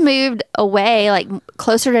Jess stuff. moved away, like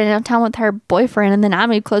closer to downtown with her boyfriend, and then I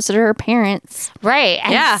moved closer to her parents. Right.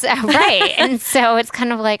 And Yeah. Right. And so it's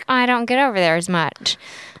kind of like, oh, I don't get over there as much.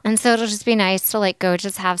 And so it'll just be nice to like go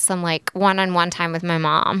just have some like one-on-one time with my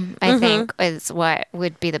mom, I think is what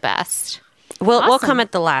would be the best. We'll come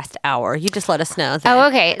at the last hour. You just let us know. Then. Oh,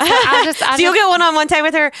 okay. So I'll So you'll get one-on-one time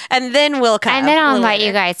with her, and then we'll come. and then I'll a little invite you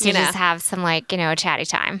later, guys to you know. just have some like, you know, chatty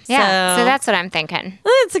time. Yeah. So- So that's what I'm thinking.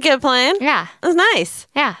 It's a good plan. Yeah. That's nice.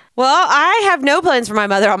 Yeah. Well, I have no plans for my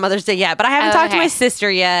mother on Mother's Day yet, but I haven't talked to okay. my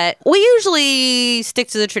sister yet. We usually stick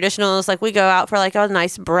to the traditionals. Like we go out for like a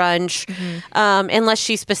nice brunch, unless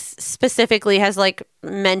she specifically has like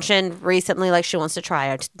mentioned recently, like she wants to try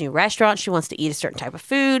a new restaurant. She wants to eat a certain type of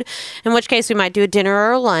food, in which case we might do a dinner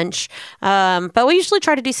or a lunch. But we usually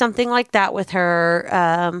try to do something like that with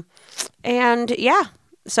her. And yeah,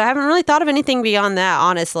 so I haven't really thought of anything beyond that,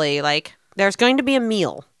 honestly. Like there's going to be a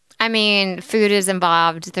meal. I mean, food is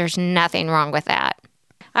involved. There's nothing wrong with that.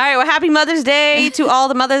 All right, well, happy Mother's Day to all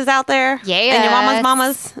the mothers out there. Yes. And your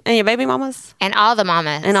mamas, and your baby mamas. And all the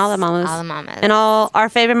mamas. And all the mamas. All the mamas. And all our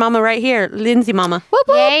favorite mama right here, Lindsey mama. Whoop,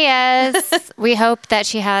 whoop. Yes. We hope that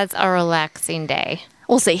she has a relaxing day.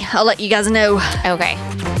 We'll see. I'll let you guys know. Okay.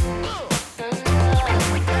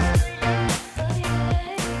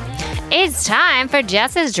 It's time for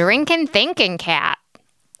Jess's Drinkin' Thinkin' Cat.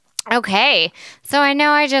 Okay, so I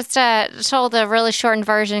know I just told a really shortened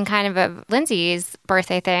version kind of Lindsey's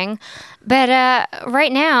birthday thing, but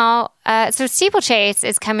right now, so Steeplechase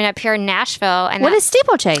is coming up here in Nashville. And What is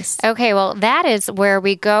steeplechase? Okay, well, that is where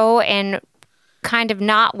we go and kind of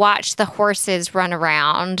not watch the horses run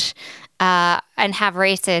around. and have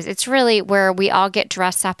races. It's really where we all get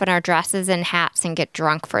dressed up in our dresses and hats and get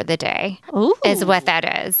drunk for the day. Ooh. Is what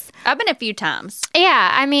that is. I've been a few times.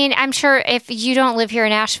 Yeah, I mean, I'm sure if you don't live here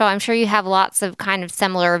in Nashville, I'm sure you have lots of kind of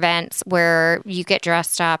similar events where you get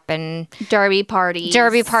dressed up and Derby parties,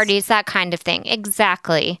 that kind of thing.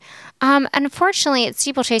 Exactly. Unfortunately, at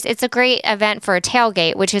Steeplechase, it's a great event for a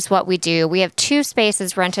tailgate, which is what we do. We have 2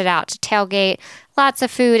 spaces rented out to tailgate, lots of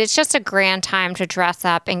food. It's just a grand time to dress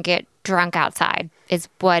up and get drunk outside is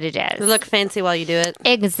what it is. You look fancy while you do it.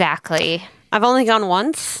 Exactly. I've only gone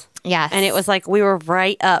once. Yes. And it was like we were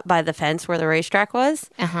right up by the fence where the racetrack was.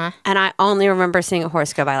 Uh-huh. And I only remember seeing a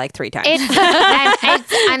horse go by like 3 times.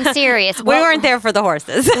 I'm serious. We weren't there for the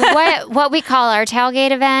horses. what we call our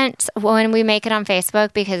tailgate event when we make it on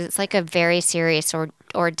Facebook, because it's like a very serious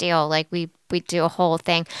ordeal. Like we do a whole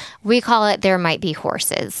thing. We call it There Might Be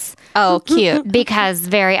Horses. Oh, cute. Because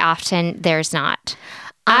very often there's not.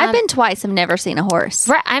 I've been twice. I've never seen a horse.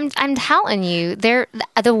 Right, I'm telling you,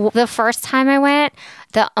 the first time I went,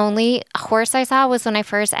 the only horse I saw was when I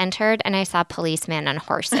first entered, and I saw policemen on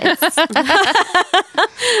horses.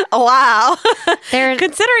 Wow. They're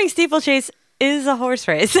Considering Steeplechase is a horse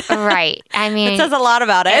race. right. I mean, it says a lot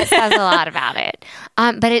about it. It says a lot about it.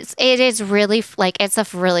 But it is really it's a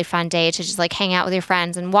really fun day to just like hang out with your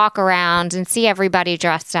friends and walk around and see everybody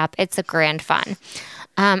dressed up. It's a grand fun.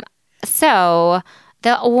 So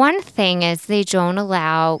the one thing is they don't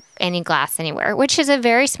allow any glass anywhere, which is a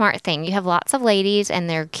very smart thing. You have lots of ladies and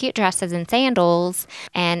their cute dresses and sandals,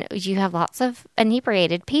 and you have lots of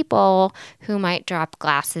inebriated people who might drop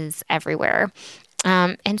glasses everywhere.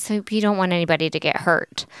 And so you don't want anybody to get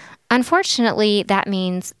hurt. Unfortunately, that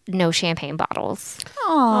means no champagne bottles.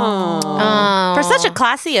 Aww. For such a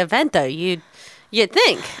classy event, though, you'd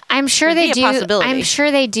think. I'm sure It'd they be do. a possibility. I'm sure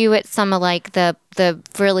they do at some of like the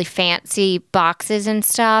really fancy boxes and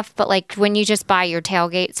stuff. But like when you just buy your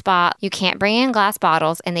tailgate spot, you can't bring in glass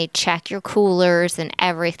bottles, and they check your coolers and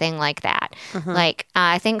everything like that. Like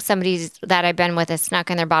I think somebody that I've been with has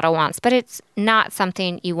snuck in their bottle once, but it's not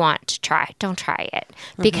something you want to try. Don't try it,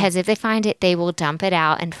 because if they find it, they will dump it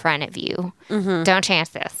out in front of you. Don't chance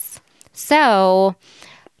this. So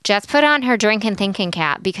Jess put on her Drinkin' Thinkin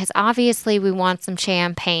cap because obviously we want some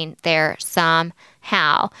champagne there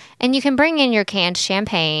somehow. And you can bring in your canned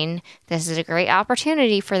champagne. This is a great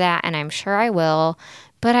opportunity for that, and I'm sure I will.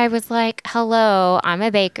 But I was like, hello, I'm a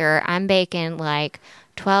baker. I'm baking like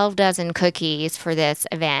 12 dozen cookies for this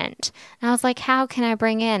event. And I was like, how can I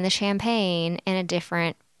bring in the champagne in a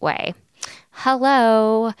different way?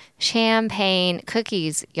 Hello, champagne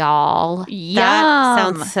cookies, y'all. That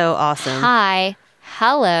sounds so awesome. Hi.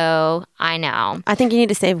 Hello. I know. I think you need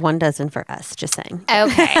to save 1 dozen for us, just saying.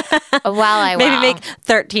 Okay. Well, I will. Maybe make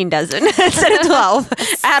 13 dozen instead of 12.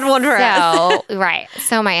 Add 1 for us. Right.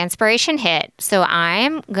 So my inspiration hit. So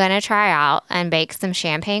I'm going to try out and bake some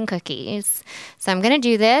champagne cookies. So I'm going to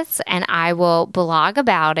do this, and I will blog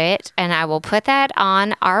about it, and I will put that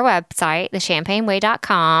on our website,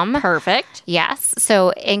 thechampagneway.com. Perfect. Yes.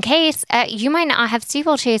 So in case you might not have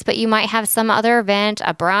Steeplechase, but you might have some other event,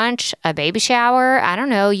 a brunch, a baby shower. I don't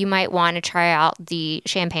know. You might want to try out the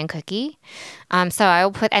champagne cookie. So I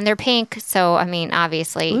will put, and they're pink. So, I mean,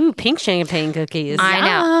 obviously. Ooh, pink champagne cookies.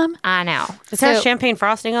 I know. Is there champagne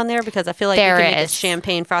frosting on there? Because I feel like you can make this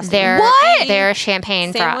champagne frosting. There's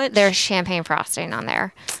champagne frosting on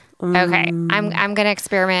there. Okay. I'm going to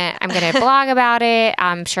experiment. I'm going to blog about it.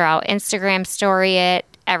 I'm sure I'll Instagram story it,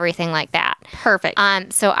 everything like that. Perfect.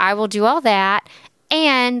 So I will do all that.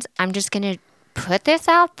 And I'm just going to put this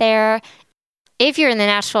out there. If you're in the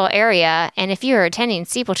Nashville area and if you're attending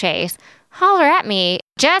Steeplechase, holler at me,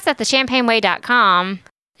 Jess at thechampagneway.com,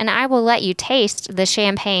 and I will let you taste the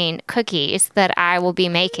champagne cookies that I will be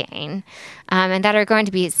making and that are going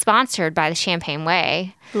to be sponsored by the Champagne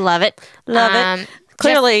Way. Love it. Love it.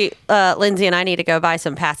 Clearly, Lindsey and I need to go buy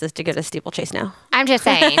some passes to go to Steeplechase now. I'm just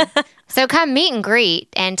saying. So come meet and greet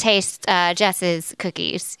and taste Jess's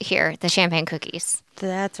cookies here, the champagne cookies.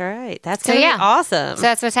 That's right. That's going to be awesome. So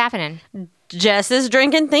that's what's happening. Jess's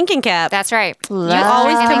Drinkin' Thinkin' cap. That's right. You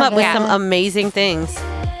always come up with some amazing things.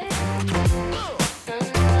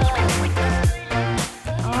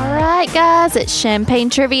 All right, guys, it's champagne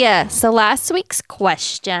trivia. So last week's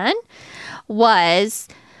question was,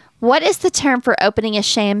 what is the term for opening a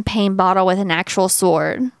champagne bottle with an actual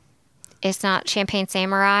sword? It's not champagne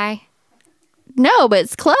samurai. No, but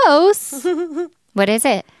it's close. What is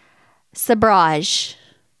it? Sabrage.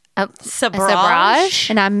 Sabrage?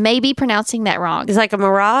 And I may be pronouncing that wrong. It's like a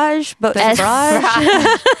mirage, but sabrage.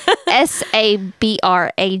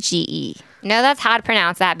 Sabrage. No, that's how to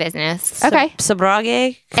pronounce that business. Okay.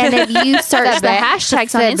 Sabrage. And if you search the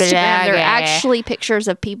hashtags on Instagram, there are Sabrage. actually pictures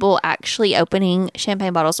of people actually opening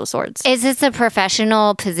champagne bottles with swords. Is this a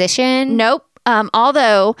professional position? Nope.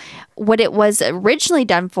 Although what it was originally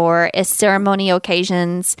done for is ceremonial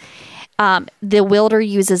occasions. The wielder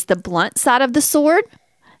uses the blunt side of the sword,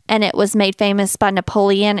 and it was made famous by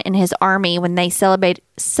Napoleon and his army when they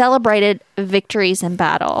celebrated victories in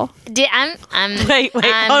battle. Wait, hold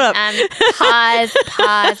up.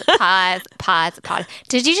 Pause.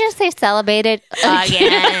 Did you just say celebrated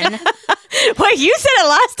again? Wait, you said it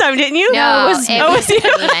last time, didn't you? No, it was Lindsey.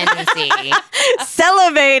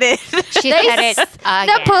 Celebrated. She said it again.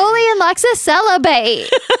 Napoleon likes to celebrate.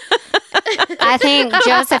 I think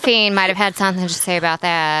Josephine might have had something to say about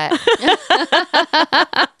that.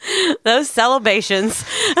 Those celebrations.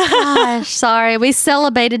 Gosh, sorry. We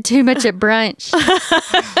celebrated too much at brunch.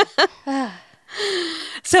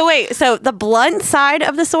 So wait, so the blunt side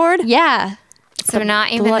of the sword? Yeah. So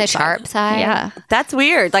not even the sharp side? Yeah. That's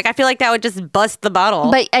weird. Like, I feel like that would just bust the bottle.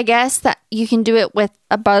 But I guess that you can do it with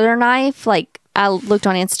a butter knife. Like, I looked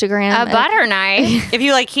on Instagram. A butter knife? If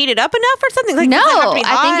you like heat it up enough or something? Like, No, does it have to be I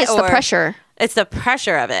think hot, it's the or- pressure. It's the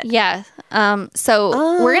pressure of it. Yeah. So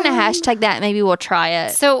we're going to hashtag that. Maybe we'll try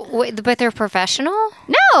it. So, but they're professional?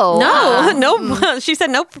 No. No. She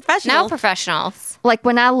said no professional. No professionals. Like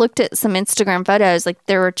when I looked at some Instagram photos, like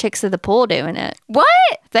there were chicks at the pool doing it. What?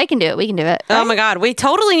 If they can do it, we can do it. Oh my God. We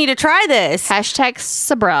totally need to try this. Hashtag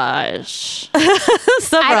Sabrage.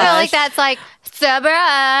 Sabrage. I feel like that's like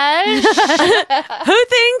Sabrage. Who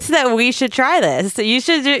thinks that we should try this? You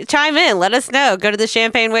should chime in. Let us know. Go to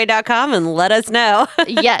thechampagneway.com and let us know.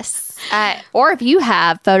 Yes. Or if you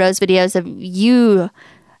have photos, videos of you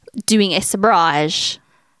doing a Sabrage,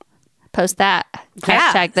 post that.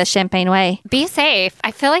 Yeah. Hashtag the Champagne Way. Be safe.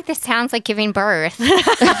 I feel like this sounds like giving birth. I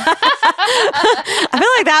feel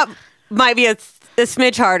like that might be a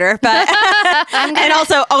smidge harder, but and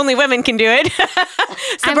also only women can do it.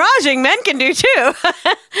 Sabraging men can do too.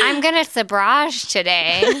 I'm gonna Sabrage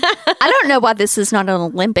today. I don't know why this is not an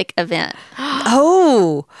Olympic event.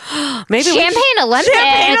 Oh, maybe Champagne Olympics.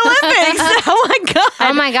 Champagne Olympics. Oh my God.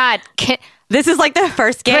 Oh my God. This is like the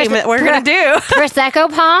first game that we're going to do.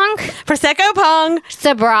 Prosecco Pong? Prosecco Pong.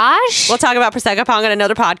 Sabrage? We'll talk about Prosecco Pong on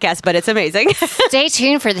another podcast, but it's amazing. Stay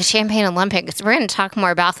tuned for the Champagne Olympics. We're going to talk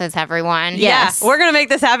more about this, everyone. Yes. Yeah, we're going to make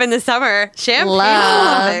this happen this summer. Champagne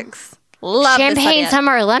Olympics. Love this Champagne idea.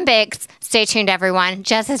 Summer Olympics. Stay tuned, everyone.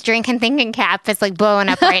 Jess's Drinkin Thinkin cap is like blowing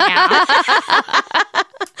up right now.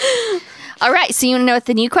 All right. So you want to know what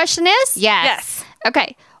the new question is? Yes.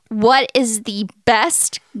 Okay. What is the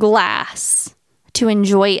best glass to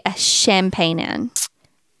enjoy a champagne in?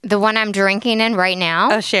 The one I'm drinking in right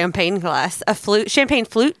now. A champagne glass. A flute. Champagne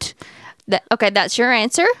flute. Okay, that's your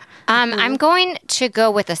answer. I'm going to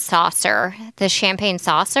go with a saucer. The champagne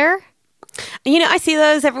saucer. You know, I see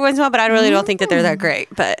those every once in a while, but I really don't think that they're that great.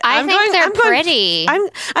 But I think they're pretty. I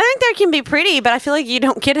think they can be pretty, but I feel like you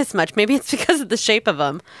don't get as much. Maybe it's because of the shape of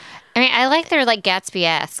them. I mean, I like their like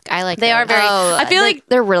Gatsby-esque. I like They are very. I feel like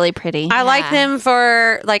they're really pretty. I like them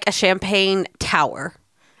for like a champagne tower.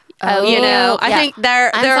 Oh, You know, I think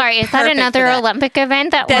they're. I'm they're sorry. Is that perfect another for that. Olympic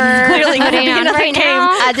event that That's we're clearly gonna putting be on another right game. now?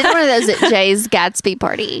 I did one of those at Jay's Gatsby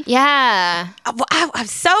party. Yeah. I'm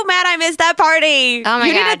so mad I missed that party. Oh my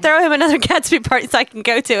you need God. to throw him another Gatsby party so I can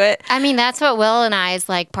go to it. I mean, that's what Will and I's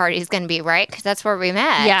like party is going to be, right? Because that's where we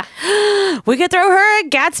met. Yeah. We could throw her a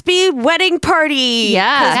Gatsby wedding party.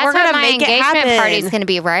 Yeah. 'Cause That's we're what gonna my make it engagement happen. party is going to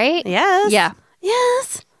be, right? Yes. Yeah.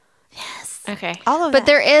 Yes. Okay. All of But that.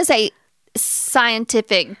 there is a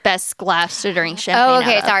scientific best glass to drink champagne. Oh,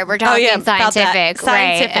 okay. out of. Sorry. We're talking yeah, about that. scientific.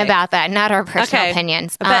 Scientific. Right. About that. Not our personal Okay.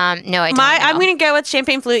 opinions. But No, I don't I'm know. going to go with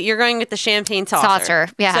champagne flute. You're going with the champagne saucer. Saucer,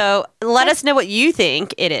 yeah. So let us know what you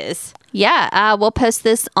think it is. Yeah. We'll post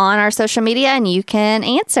this on our social media and you can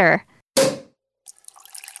answer.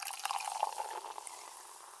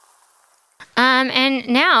 And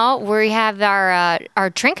now we have our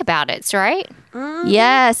drink about it, right?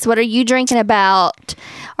 Yes. What are you drinking about?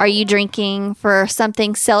 Are you drinking for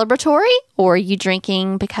something celebratory or are you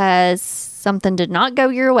drinking because something did not go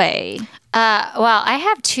your way? Well, I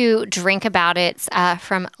have two drink about it's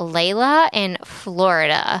from Layla in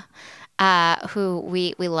Florida, who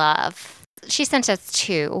we love. She sent us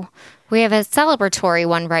two. We have a celebratory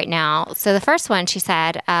one right now. So the first one, she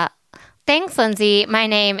said, thanks, Lindsey. My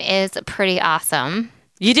name is pretty awesome.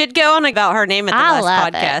 You did go on about her name at the I last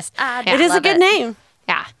love podcast. it. It is a love good it. name.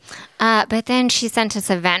 Yeah. But then she sent us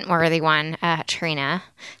a vent-worthy one, Trina.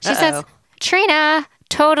 She says, Trina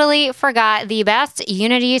totally forgot the best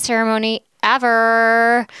unity ceremony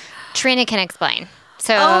ever. Trina can explain.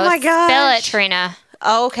 So Oh my spill gosh. it, Trina.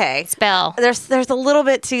 Okay. Spill. There's a little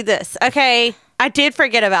bit to this. Okay. I did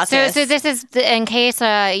forget about this. So this is, in case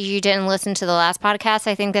you didn't listen to the last podcast,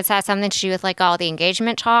 I think this has something to do with like all the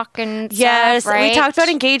engagement talk and Yes, stuff, right? we talked about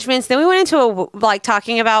engagements. Then we went into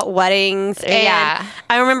talking about weddings. And Yeah.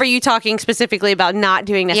 I remember you talking specifically about not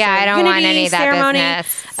doing necessarily Yeah, I don't want unity any of that ceremony.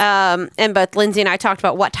 business. And both Lindsey and I talked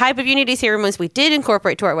about what type of unity ceremonies we did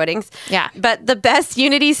incorporate to our weddings. Yeah. But the best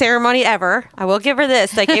unity ceremony ever, I will give her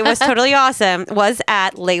this, like it was totally awesome, was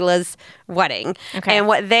at Layla's wedding. Okay. And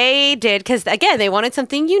what they did, because again, they wanted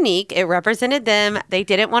something unique. It represented them. They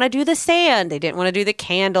didn't want to do the sand. They didn't want to do the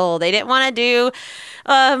candle. They didn't want to do,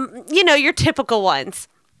 your typical ones.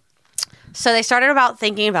 So they started about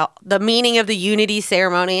thinking about the meaning of the unity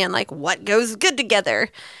ceremony and like what goes good together.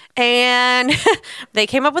 And they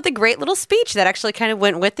came up with a great little speech that actually kind of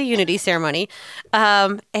went with the unity ceremony.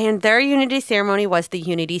 And their unity ceremony was the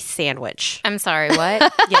unity sandwich. I'm sorry,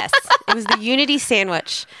 what? Yes, it was the unity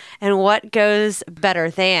sandwich. And what goes better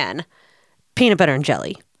than peanut butter and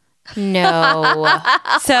jelly? No.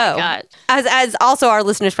 So, God. as also our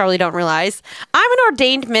listeners probably don't realize, I'm an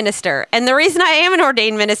ordained minister. And the reason I am an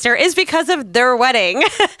ordained minister is because of their wedding.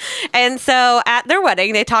 And so at their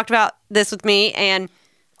wedding, they talked about this with me, and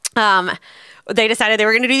they decided they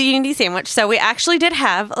were going to do the unity sandwich. So we actually did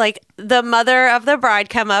have like the mother of the bride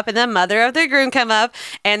come up and the mother of the groom come up,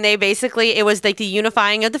 and they basically, it was like the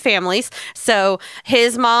unifying of the families. So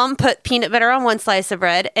his mom put peanut butter on one slice of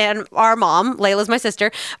bread, and our mom, Layla's my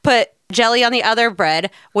sister, put jelly on the other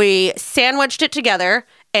bread. We sandwiched it together,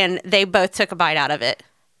 and they both took a bite out of it.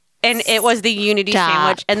 And it was the unity Stop.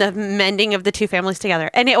 sandwich and the mending of the two families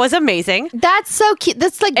together. And it was amazing. That's so cute.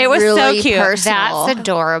 That's like It was so really cute. personal. That's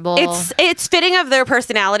adorable. It's fitting of their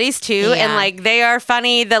personalities too, and Yeah. like they are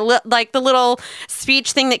funny. The little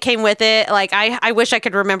speech thing that came with it. Like I wish I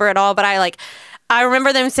could remember it all, but I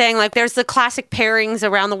remember them saying like there's the classic pairings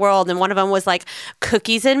around the world, and one of them was like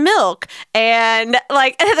cookies and milk, and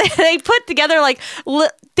like they put together like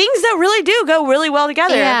things that really do go really well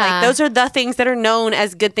together. Yeah. Like those are the things that are known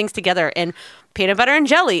as good things together. And peanut butter and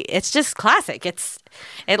jelly, it's just classic. It's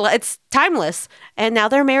timeless, and now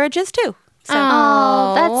their marriage is too. So.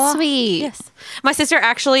 Oh, that's sweet. Yes. My sister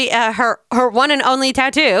actually, her one and only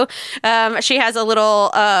tattoo, she has a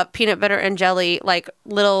little peanut butter and jelly, like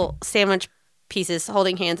little sandwich pieces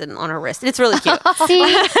holding hands and on her wrist. It's really cute.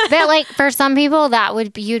 See, but like for some people that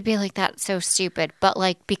would be, you'd be like, that's so stupid. But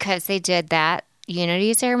like because they did that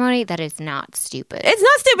unity ceremony, that is not stupid. It's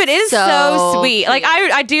not stupid. It is so So sweet. Like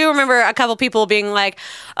I do remember a couple people being like,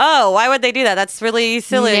 "Oh, why would they do that? That's really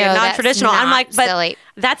silly No, and that's non-traditional." I'm not like, "But silly.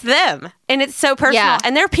 that's them." And it's so personal. Yeah.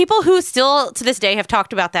 And there are people who still to this day have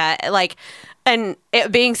talked about that, like, and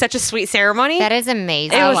it being such a sweet ceremony. That is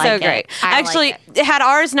amazing. It was so like it. great. I Actually, like it. had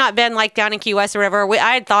ours not been like down in Key West or whatever,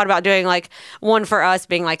 I had thought about doing like one for us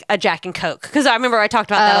being like a Jack and Coke, because I remember I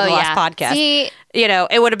talked about that on the last podcast. See,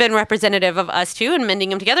 It would have been representative of us two and mending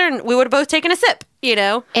them together, and we would have both taken a sip.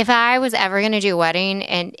 if I was ever going to do a wedding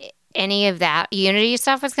and any of that unity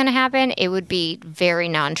stuff was going to happen, it would be very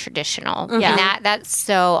non-traditional. Yeah. And that's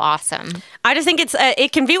so awesome. I just think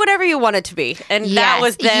it can be whatever you want it to be, and that Yes,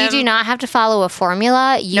 was them. You do not have to follow a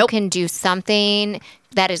formula. You Nope. can do something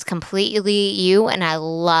that is completely you, and I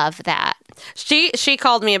love that. She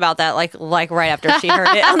called me about that like right after she heard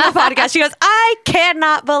it on the podcast. She goes, "I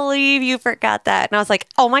cannot believe you forgot that," and I was like,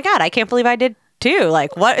 "Oh my God, I can't believe I did too.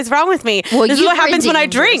 Like, what is wrong with me? Well, this is you what happens when I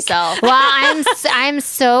redeemed drink." yourself. Well, I'm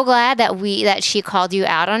so glad that she called you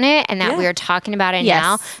out on it and that we are talking about it Yes.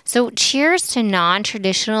 now. So cheers to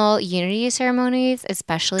non-traditional unity ceremonies,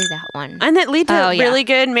 especially that one. And that lead to Oh, yeah. really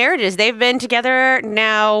good marriages. They've been together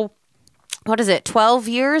now, what is it, 12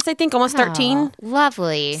 years, I think, almost 13. Oh,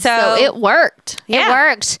 lovely. So it worked. It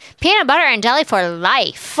worked. Peanut butter and jelly for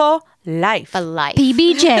life. For life. For life.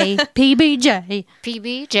 PBJ. PBJ.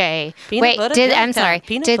 PBJ. Peanut Wait, butter jelly I'm time. sorry.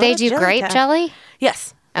 Peanut Did they butter do jelly grape time. jelly?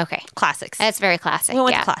 Yes. Okay. Classics. That's very classic. We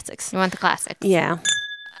went yeah. with classics. We want the classics. Yeah.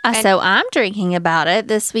 So I'm drinking about it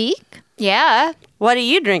this week. Yeah. What are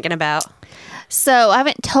you drinking about? So I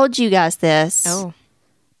haven't told you guys this, Oh.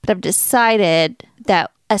 but I've decided that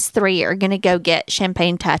us three are going to go get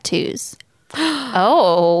champagne tattoos.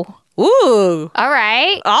 Oh. Ooh. All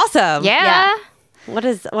right. Awesome. Yeah. What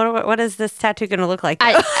is this tattoo going to look like?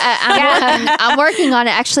 I'm working on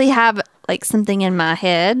it. I actually have like something in my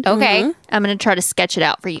head. Okay. I'm going to try to sketch it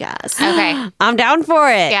out for you guys. Okay. I'm down for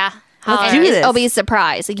it. Yeah. Let's Holler. do this. It'll be a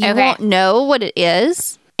surprise. Like, you Okay. won't know what it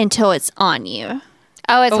is until it's on you.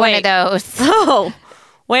 Oh, it's one wait. of those. Oh,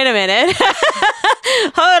 wait a minute.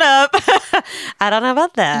 Hold up. I don't know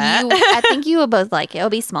about that. I think you will both like it. It'll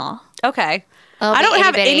be small. Okay. I don't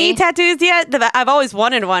have any tattoos yet. I've always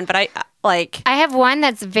wanted one, but I have one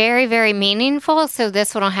that's very, very meaningful. So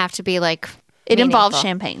this one will have to be like. It involves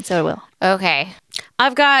champagne, so it will. Okay.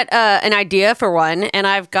 I've got an idea for one, and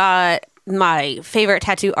I've got my favorite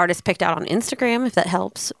tattoo artist picked out on Instagram, if that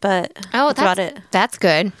helps. But that's about it. That's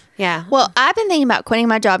good. Yeah. Well, I've been thinking about quitting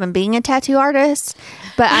my job and being a tattoo artist,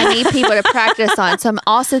 but I need people to practice on. So I'm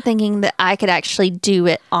also thinking that I could actually do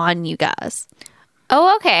it on you guys.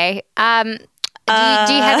 Oh, okay.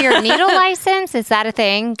 Do you have your needle license? Is that a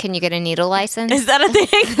thing? Can you get a needle license? Is that a thing?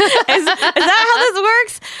 Is that how this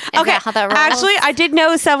works? Is that how that rolls? Actually, I did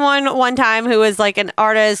know someone one time who was like an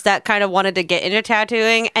artist that kind of wanted to get into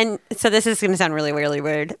tattooing. And so this is going to sound really, really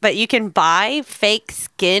weird, but you can buy fake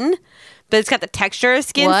skin, but it's got the texture of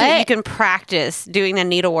skin. So you can practice doing the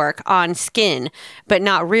needlework on skin, but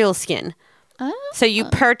not real skin. So you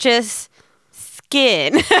purchase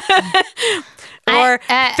skin. Or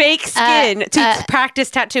fake skin to practice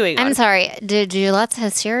tattooing on. I'm sorry. Did you lots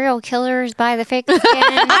of serial killers buy the fake skin?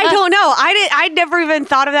 I don't know. I never even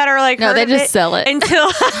thought of that or like heard they of just it sell it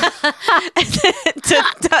until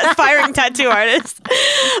to aspiring tattoo artists.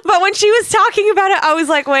 But when she was talking about it, I was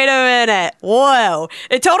like, wait a minute. Whoa.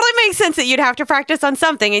 It totally makes sense that you'd have to practice on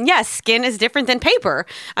something. And yes, skin is different than paper.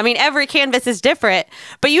 I mean, every canvas is different,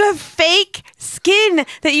 but you have fake skin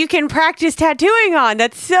that you can practice tattooing on.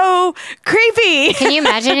 That's so creepy. Can you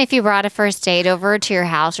imagine if you brought a first date over to your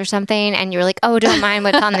house or something and you were like, oh, don't mind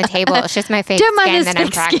what's on the table. It's just my fake skin that I'm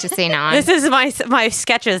practicing on. This is my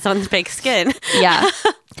sketches on fake skin. Yeah.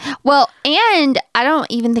 Well, and I don't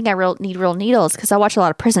even think I need real needles because I watch a lot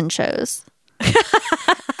of prison shows.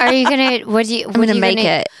 Are you gonna? I'm gonna make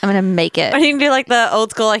it. I'm gonna make it. Are you gonna do like the old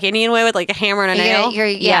school like Indian way with like a hammer and a nail? What are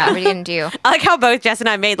you gonna do? I like how both Jess and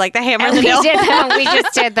I made like the hammer and the we nail. We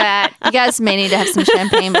just did that. You guys may need to have some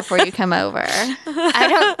champagne before you come over.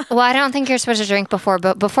 I don't think you're supposed to drink before,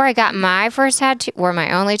 but before I got my first tattoo or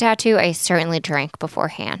my only tattoo, I certainly drank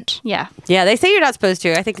beforehand. Yeah. Yeah, they say you're not supposed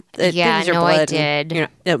to. I think it thins your blood. I did.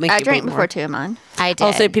 I drank before too of mine. I did.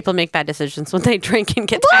 Also, people make bad decisions when they drink and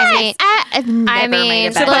get I've never made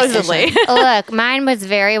a bad supposedly. decision. Look, mine was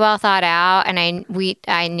very well thought out, and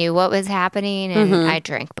I knew what was happening, and I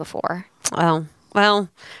drank before. Well,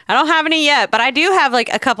 I don't have any yet, but I do have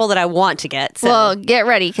like a couple that I want to get. So. Well, get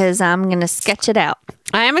ready because I'm going to sketch it out.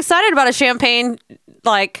 I am excited about a champagne,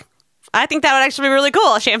 I think that would actually be really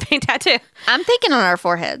cool, a champagne tattoo. I'm thinking on our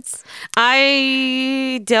foreheads.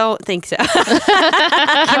 I don't think so.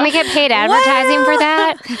 Can we get paid advertising for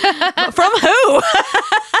that? From who?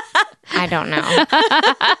 I don't know.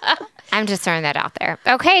 I'm just throwing that out there.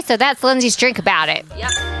 Okay, so that's Lindsey's drink about it.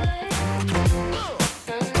 Yep.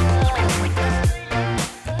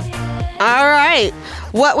 All right.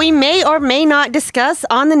 What we may or may not discuss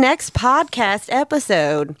on the next podcast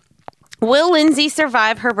episode. Will Lindsey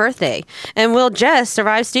survive her birthday? And will Jess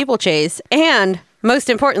survive steeplechase? And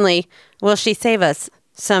most importantly, will she save us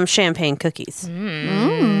some champagne cookies?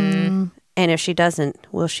 And if she doesn't,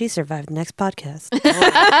 will she survive the next podcast?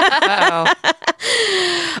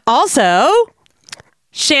 Also,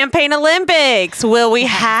 Champagne Olympics. Will we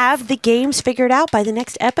have the games figured out by the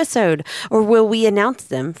next episode? Or will we announce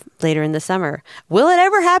them later in the summer? Will it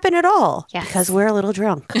ever happen at all? Yes. Because we're a little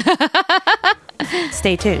drunk.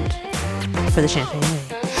 Stay tuned for the Champagne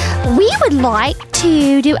Way. We would like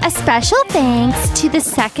to do a special thanks to the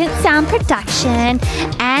Second Sound Production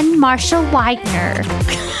and Marshall Widener.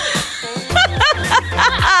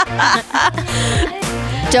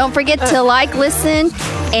 Don't forget to like, listen,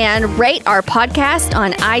 and rate our podcast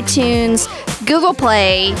on iTunes, Google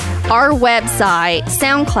Play, our website,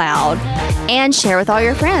 SoundCloud, and share with all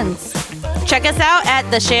your friends. Check us out at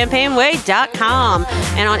thechampagneway.com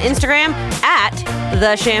and on Instagram at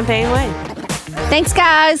thechampagneway. Thanks,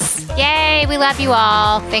 guys. Yay, we love you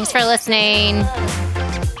all. Thanks for listening.